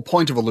 That's the whole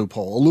point of a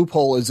loophole. A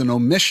loophole is an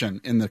omission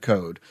in the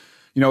code.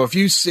 You know, if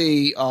you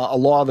see a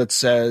law that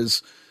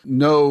says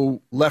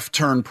no left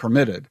turn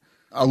permitted,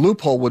 a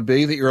loophole would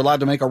be that you're allowed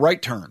to make a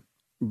right turn.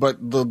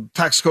 But the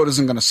tax code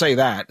isn't going to say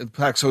that. The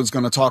tax code is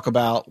going to talk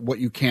about what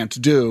you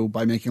can't do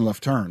by making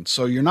left turns.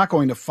 So you're not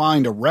going to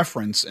find a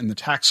reference in the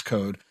tax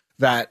code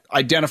that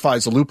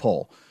identifies a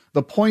loophole.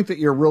 The point that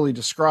you're really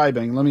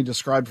describing, let me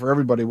describe for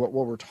everybody what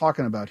we're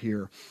talking about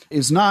here,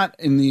 is not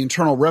in the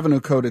Internal Revenue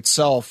Code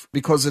itself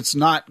because it's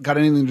not got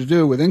anything to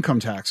do with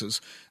income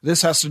taxes.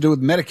 This has to do with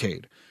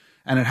Medicaid,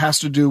 and it has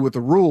to do with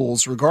the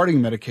rules regarding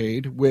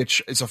Medicaid,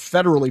 which is a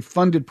federally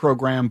funded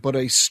program but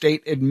a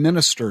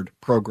state-administered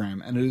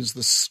program, and it is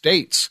the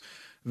states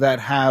that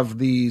have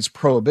these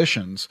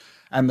prohibitions.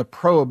 And the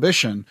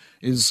prohibition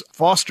is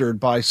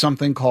fostered by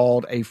something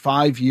called a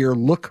 5-year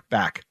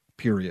look-back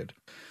period.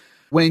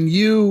 When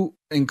you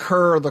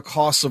incur the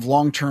costs of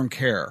long-term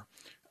care,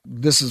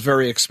 this is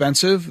very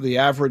expensive. The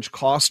average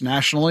cost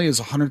nationally is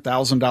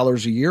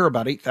 $100,000 a year,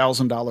 about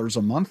 $8,000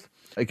 a month.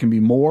 It can be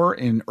more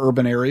in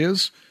urban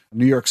areas.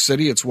 New York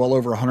City, it's well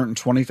over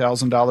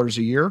 $120,000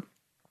 a year.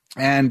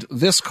 And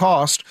this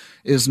cost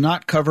is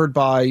not covered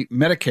by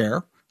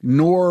Medicare,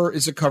 nor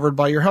is it covered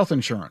by your health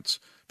insurance,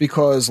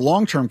 because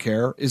long-term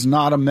care is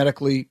not a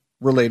medically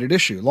related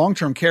issue.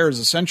 Long-term care is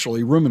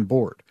essentially room and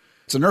board.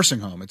 It's a nursing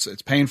home.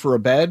 It's paying for a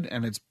bed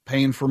and it's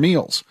paying for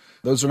meals.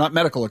 Those are not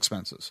medical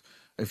expenses.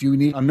 If you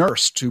need a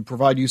nurse to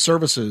provide you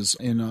services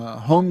in a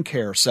home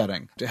care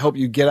setting to help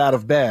you get out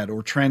of bed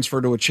or transfer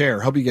to a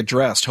chair, help you get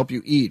dressed, help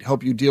you eat,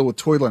 help you deal with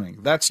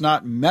toileting, that's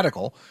not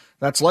medical,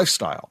 that's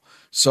lifestyle.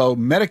 So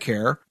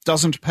Medicare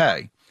doesn't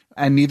pay,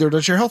 and neither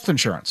does your health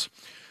insurance.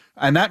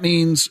 And that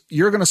means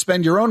you're going to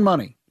spend your own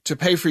money to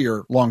pay for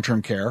your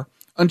long-term care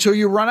until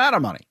you run out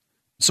of money.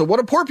 So what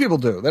do poor people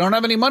do? They don't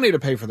have any money to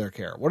pay for their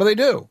care. What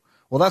do?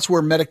 Well, that's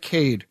where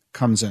Medicaid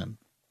comes in.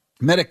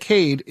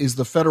 Medicaid is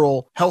the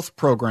federal health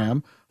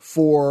program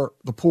for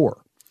the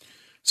poor.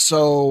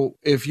 So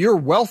if you're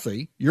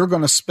wealthy, you're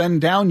going to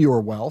spend down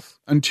your wealth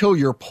until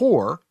you're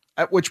poor,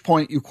 at which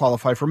point you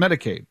qualify for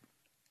Medicaid.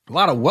 A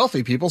lot of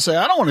wealthy people say,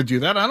 I don't want to do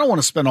that. I don't want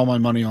to spend all my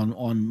money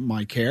on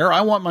my care. I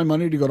want my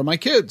money to go to my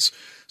kids.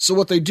 So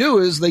what they do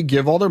is they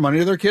give all their money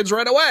to their kids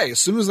right away. As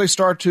soon as they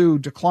start to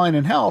decline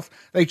in health,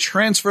 they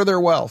transfer their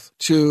wealth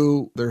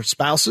to their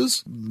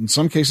spouses. In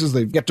some cases,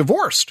 they get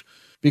divorced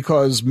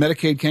because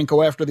Medicaid can't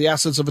go after the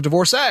assets of a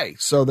divorcee.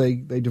 So they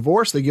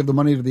divorce, they give the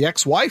money to the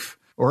ex-wife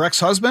or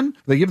ex-husband,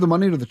 they give the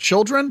money to the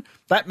children.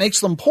 That makes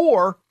them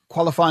poor,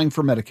 qualifying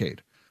for Medicaid.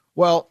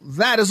 Well,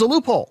 that is a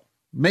loophole,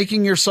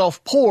 making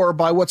yourself poor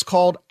by what's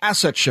called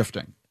asset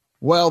shifting.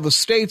 Well, the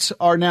states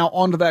are now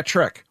onto that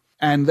trick,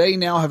 and they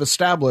now have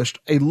established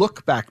a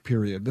look-back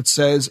period that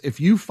says if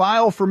you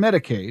file for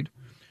Medicaid,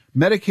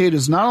 Medicaid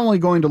is not only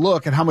going to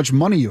look at how much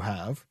money you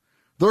have,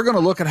 they're going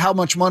to look at how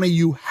much money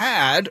you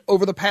had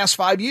over the past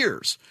 5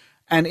 years.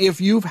 And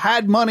if you've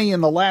had money in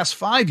the last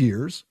 5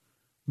 years,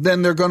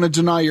 then they're going to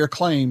deny your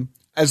claim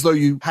as though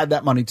you had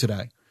that money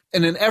today.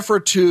 In an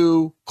effort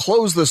to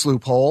close this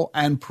loophole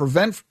and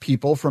prevent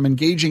people from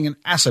engaging in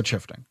asset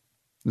shifting.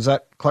 Is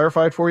that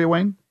clarified for you,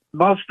 Wayne?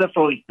 Most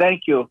definitely.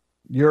 Thank you.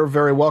 You're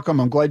very welcome.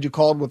 I'm glad you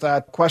called with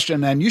that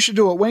question. And you should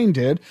do what Wayne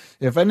did.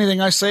 If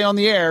anything I say on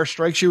the air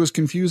strikes you as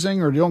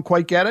confusing or you don't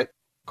quite get it,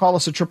 call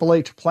us at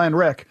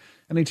 888-PLAN-RIC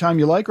anytime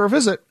you like, or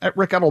visit at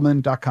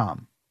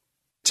ricedelman.com.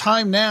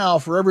 Time now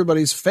for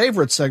everybody's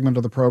favorite segment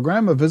of the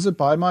program, a visit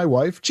by my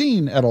wife,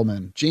 Jean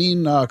Edelman.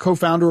 Jean,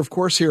 co-founder, of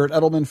course, here at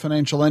Edelman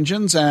Financial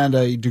Engines and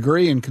a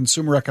degree in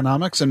consumer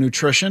economics and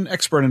nutrition,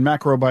 expert in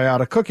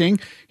macrobiotic cooking.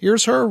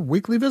 Here's her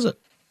weekly visit.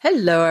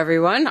 Hello,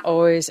 everyone.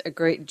 Always a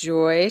great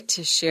joy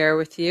to share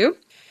with you.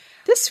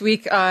 This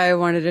week, I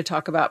wanted to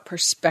talk about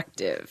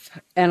perspective,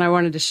 and I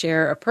wanted to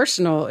share a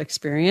personal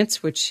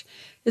experience, which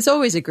is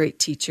always a great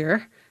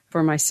teacher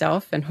for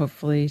myself and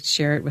hopefully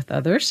share it with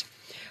others.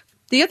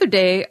 The other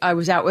day, I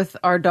was out with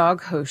our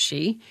dog,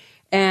 Hoshi,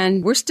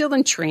 and we're still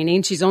in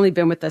training. She's only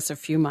been with us a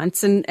few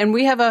months, and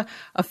we have a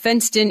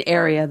fenced-in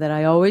area that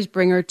I always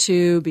bring her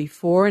to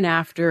before and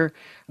after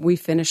we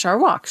finish our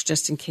walks,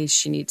 just in case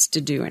she needs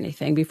to do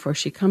anything before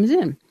she comes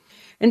in.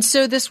 And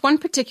so this one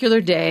particular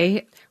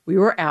day, we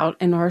were out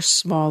in our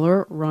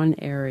smaller run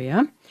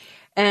area,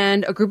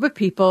 and a group of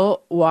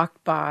people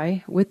walked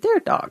by with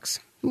their dogs,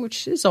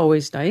 which is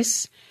always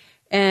nice.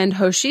 And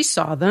Hoshi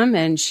saw them,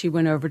 and she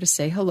went over to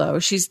say hello.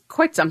 She's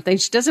quite something.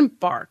 She doesn't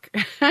bark.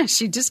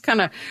 She just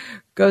kind of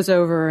goes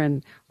over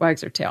and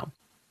wags her tail.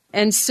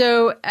 And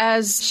so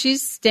as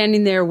she's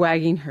standing there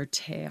wagging her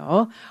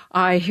tail,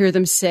 I hear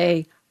them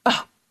say,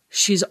 "Oh,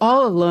 she's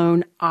all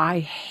alone. I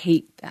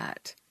hate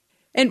that."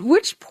 At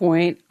which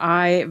point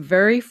I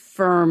very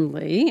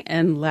firmly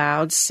and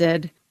loud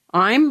said,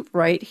 "I'm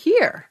right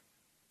here."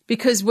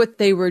 Because what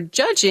they were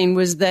judging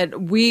was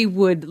that we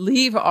would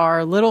leave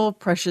our little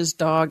precious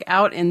dog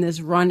out in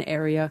this run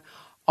area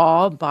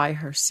all by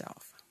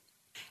herself.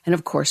 And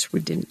of course, we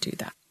didn't do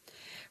that.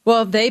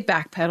 Well, they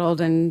backpedaled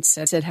and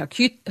said how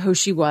cute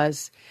Hoshi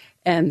was,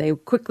 and they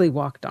quickly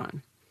walked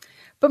on.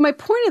 But my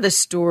point of the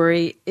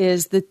story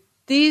is that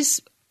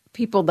these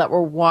people that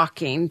were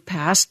walking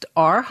past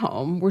our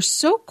home were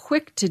so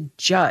quick to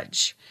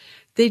judge.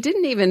 They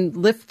didn't even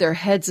lift their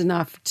heads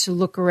enough to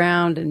look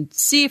around and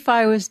see if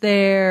I was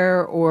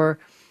there or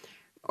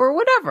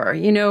whatever,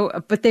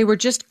 but they were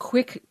just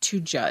quick to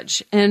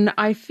judge. And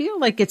I feel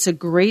like it's a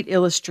great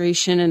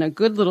illustration and a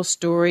good little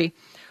story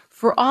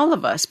for all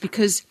of us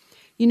because,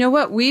 you know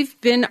what, we've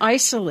been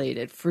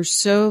isolated for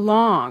so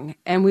long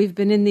and we've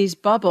been in these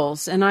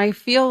bubbles. And I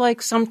feel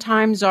like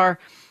sometimes our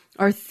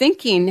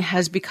thinking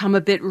has become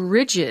a bit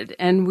rigid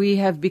and we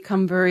have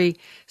become very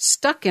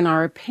stuck in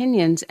our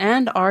opinions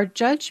and our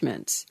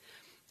judgments.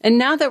 And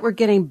now that we're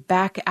getting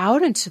back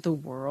out into the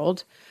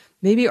world,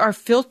 maybe our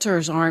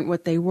filters aren't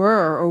what they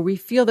were, or we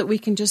feel that we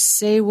can just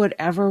say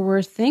whatever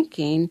we're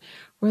thinking,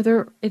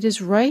 whether it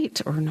is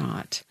right or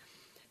not.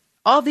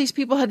 All these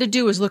people had to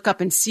do was look up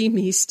and see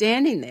me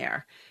standing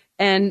there.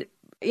 And,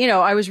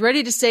 I was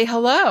ready to say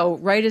hello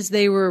right as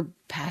they were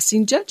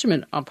passing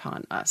judgment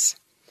upon us.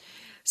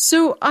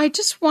 So I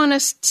just want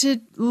us to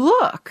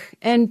look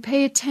and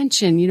pay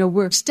attention.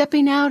 We're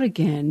stepping out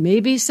again.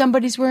 Maybe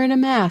somebody's wearing a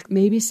mask.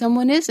 Maybe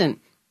someone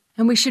isn't.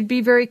 And we should be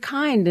very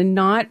kind and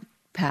not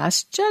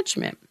pass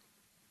judgment.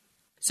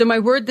 So my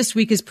word this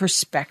week is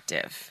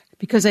perspective.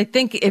 Because I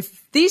think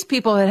if these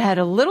people had had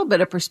a little bit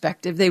of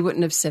perspective, they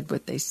wouldn't have said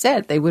what they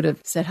said. They would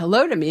have said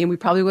hello to me, and we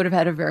probably would have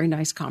had a very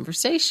nice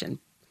conversation.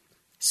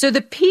 So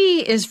the P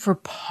is for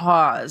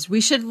pause.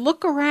 We should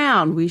look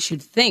around. We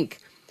should think.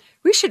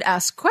 We should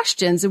ask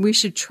questions, and we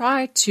should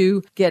try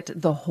to get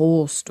the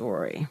whole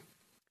story.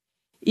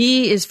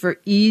 E is for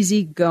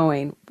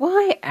easygoing.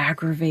 Why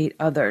aggravate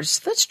others?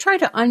 Let's try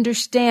to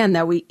understand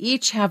that we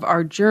each have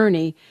our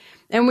journey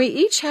and we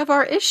each have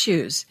our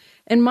issues.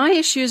 And my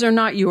issues are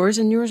not yours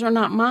and yours are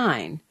not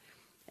mine.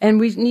 And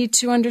we need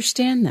to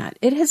understand that.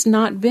 It has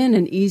not been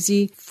an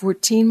easy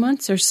 14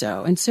 months or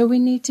so. And so we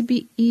need to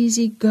be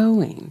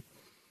easygoing.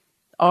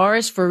 R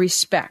is for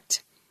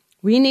respect.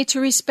 We need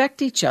to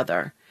respect each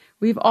other.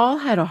 We've all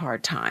had a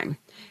hard time.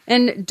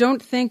 And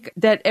don't think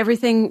that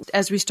everything,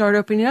 as we start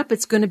opening up,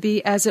 it's going to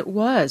be as it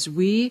was.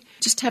 We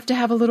just have to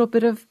have a little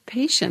bit of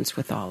patience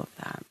with all of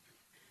that.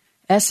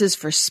 S is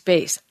for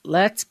space.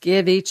 Let's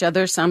give each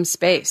other some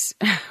space.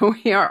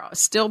 We are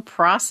still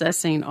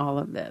processing all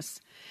of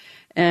this.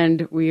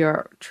 And we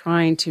are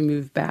trying to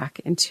move back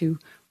into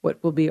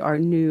what will be our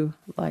new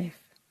life.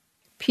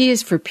 P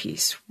is for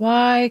peace.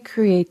 Why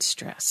create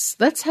stress?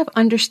 Let's have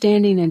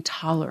understanding and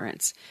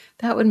tolerance.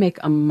 That would make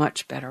a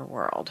much better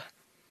world.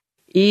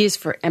 E is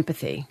for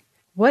empathy.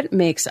 What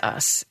makes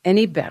us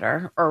any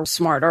better or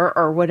smarter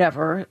or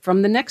whatever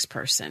from the next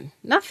person?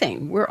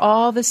 Nothing. We're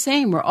all the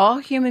same. We're all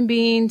human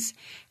beings,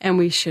 and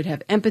we should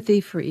have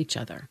empathy for each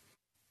other.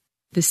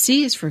 The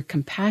C is for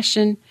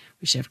compassion.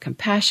 We should have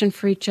compassion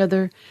for each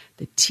other.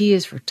 The T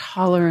is for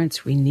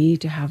tolerance. We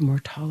need to have more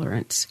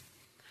tolerance.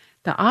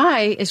 The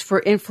I is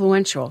for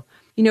influential.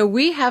 You know,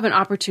 we have an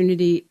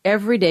opportunity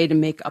every day to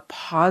make a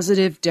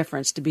positive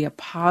difference, to be a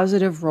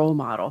positive role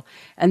model.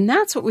 And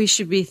that's what we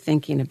should be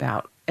thinking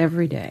about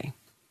every day.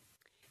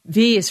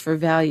 V is for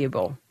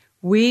valuable.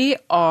 We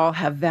all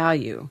have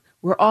value.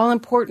 We're all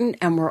important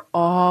and we're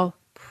all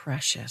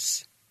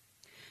precious.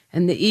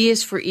 And the E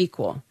is for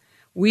equal.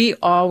 We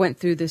all went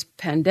through this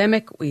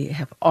pandemic. We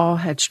have all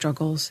had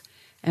struggles.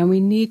 And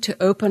we need to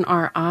open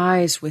our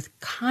eyes with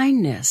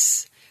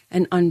kindness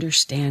and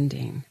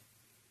understanding.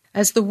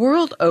 As the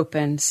world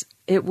opens,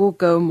 it will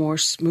go more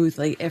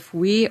smoothly if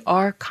we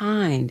are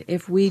kind,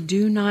 if we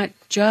do not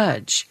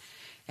judge,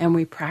 and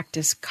we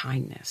practice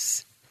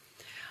kindness.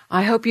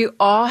 I hope you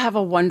all have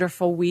a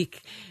wonderful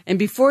week. And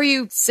before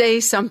you say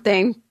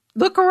something,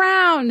 look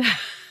around.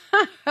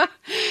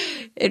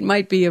 It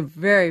might be a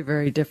very,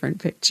 very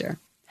different picture.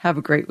 Have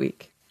a great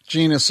week.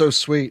 Gene is so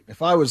sweet.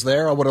 If I was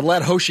there, I would have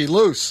let Hoshi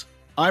loose.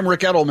 I'm Ric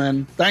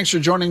Edelman. Thanks for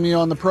joining me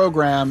on the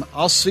program.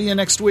 I'll see you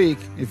next week.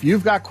 If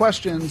you've got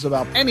questions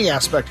about any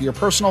aspect of your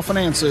personal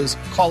finances,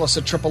 call us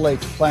at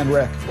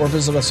 888-PLAN-RIC or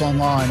visit us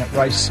online at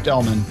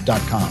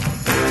ricedelman.com.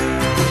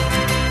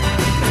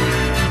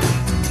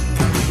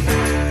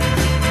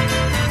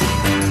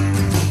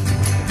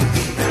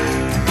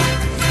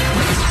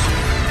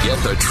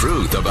 Get the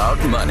truth about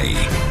money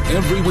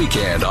every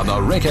weekend on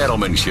The Ric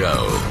Edelman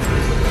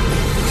Show.